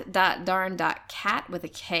that.darn.cat with a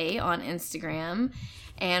K on Instagram.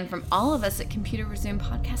 And from all of us at Computer Resume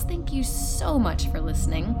Podcast, thank you so much for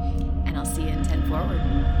listening. And I'll see you in 10 Forward.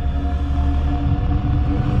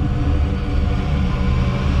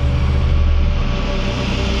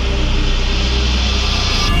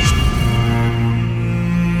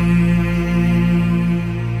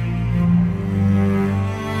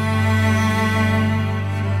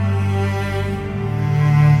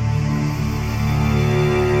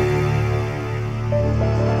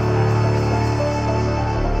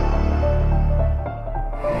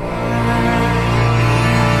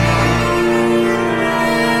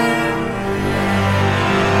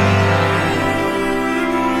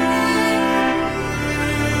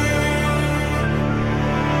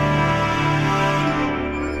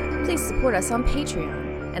 Us on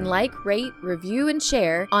Patreon and like, rate, review, and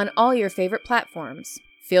share on all your favorite platforms.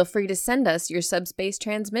 Feel free to send us your subspace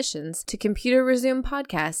transmissions to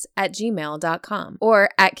computerresumepodcast@gmail.com or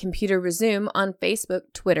at Computer Resume on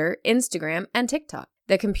Facebook, Twitter, Instagram, and TikTok.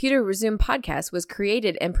 The Computer Resume Podcast was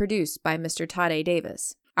created and produced by Mr. Todd A.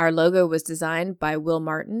 Davis. Our logo was designed by Will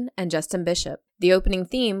Martin and Justin Bishop. The opening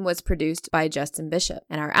theme was produced by Justin Bishop,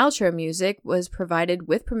 and our outro music was provided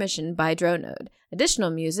with permission by Dronode. Additional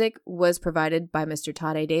music was provided by Mr.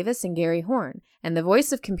 Todd A. Davis and Gary Horn, and the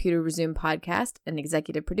voice of Computer Resume Podcast and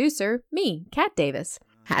executive producer, me, Kat Davis.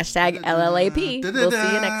 #LLAP. We'll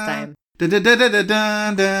see you next time.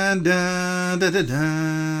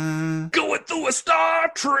 Going through a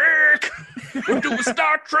Star Trek. We're doing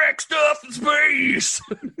Star Trek stuff in space.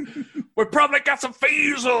 We probably got some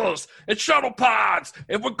phasers and shuttle pods,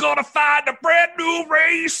 and we're gonna find a brand new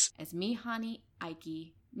race. It's Mihani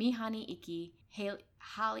Iki,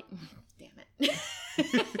 Holly. Damn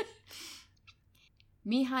it.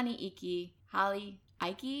 Mihani Iki, Holly,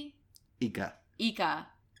 Ike? Ika.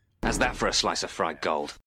 How's that for a slice of fried gold?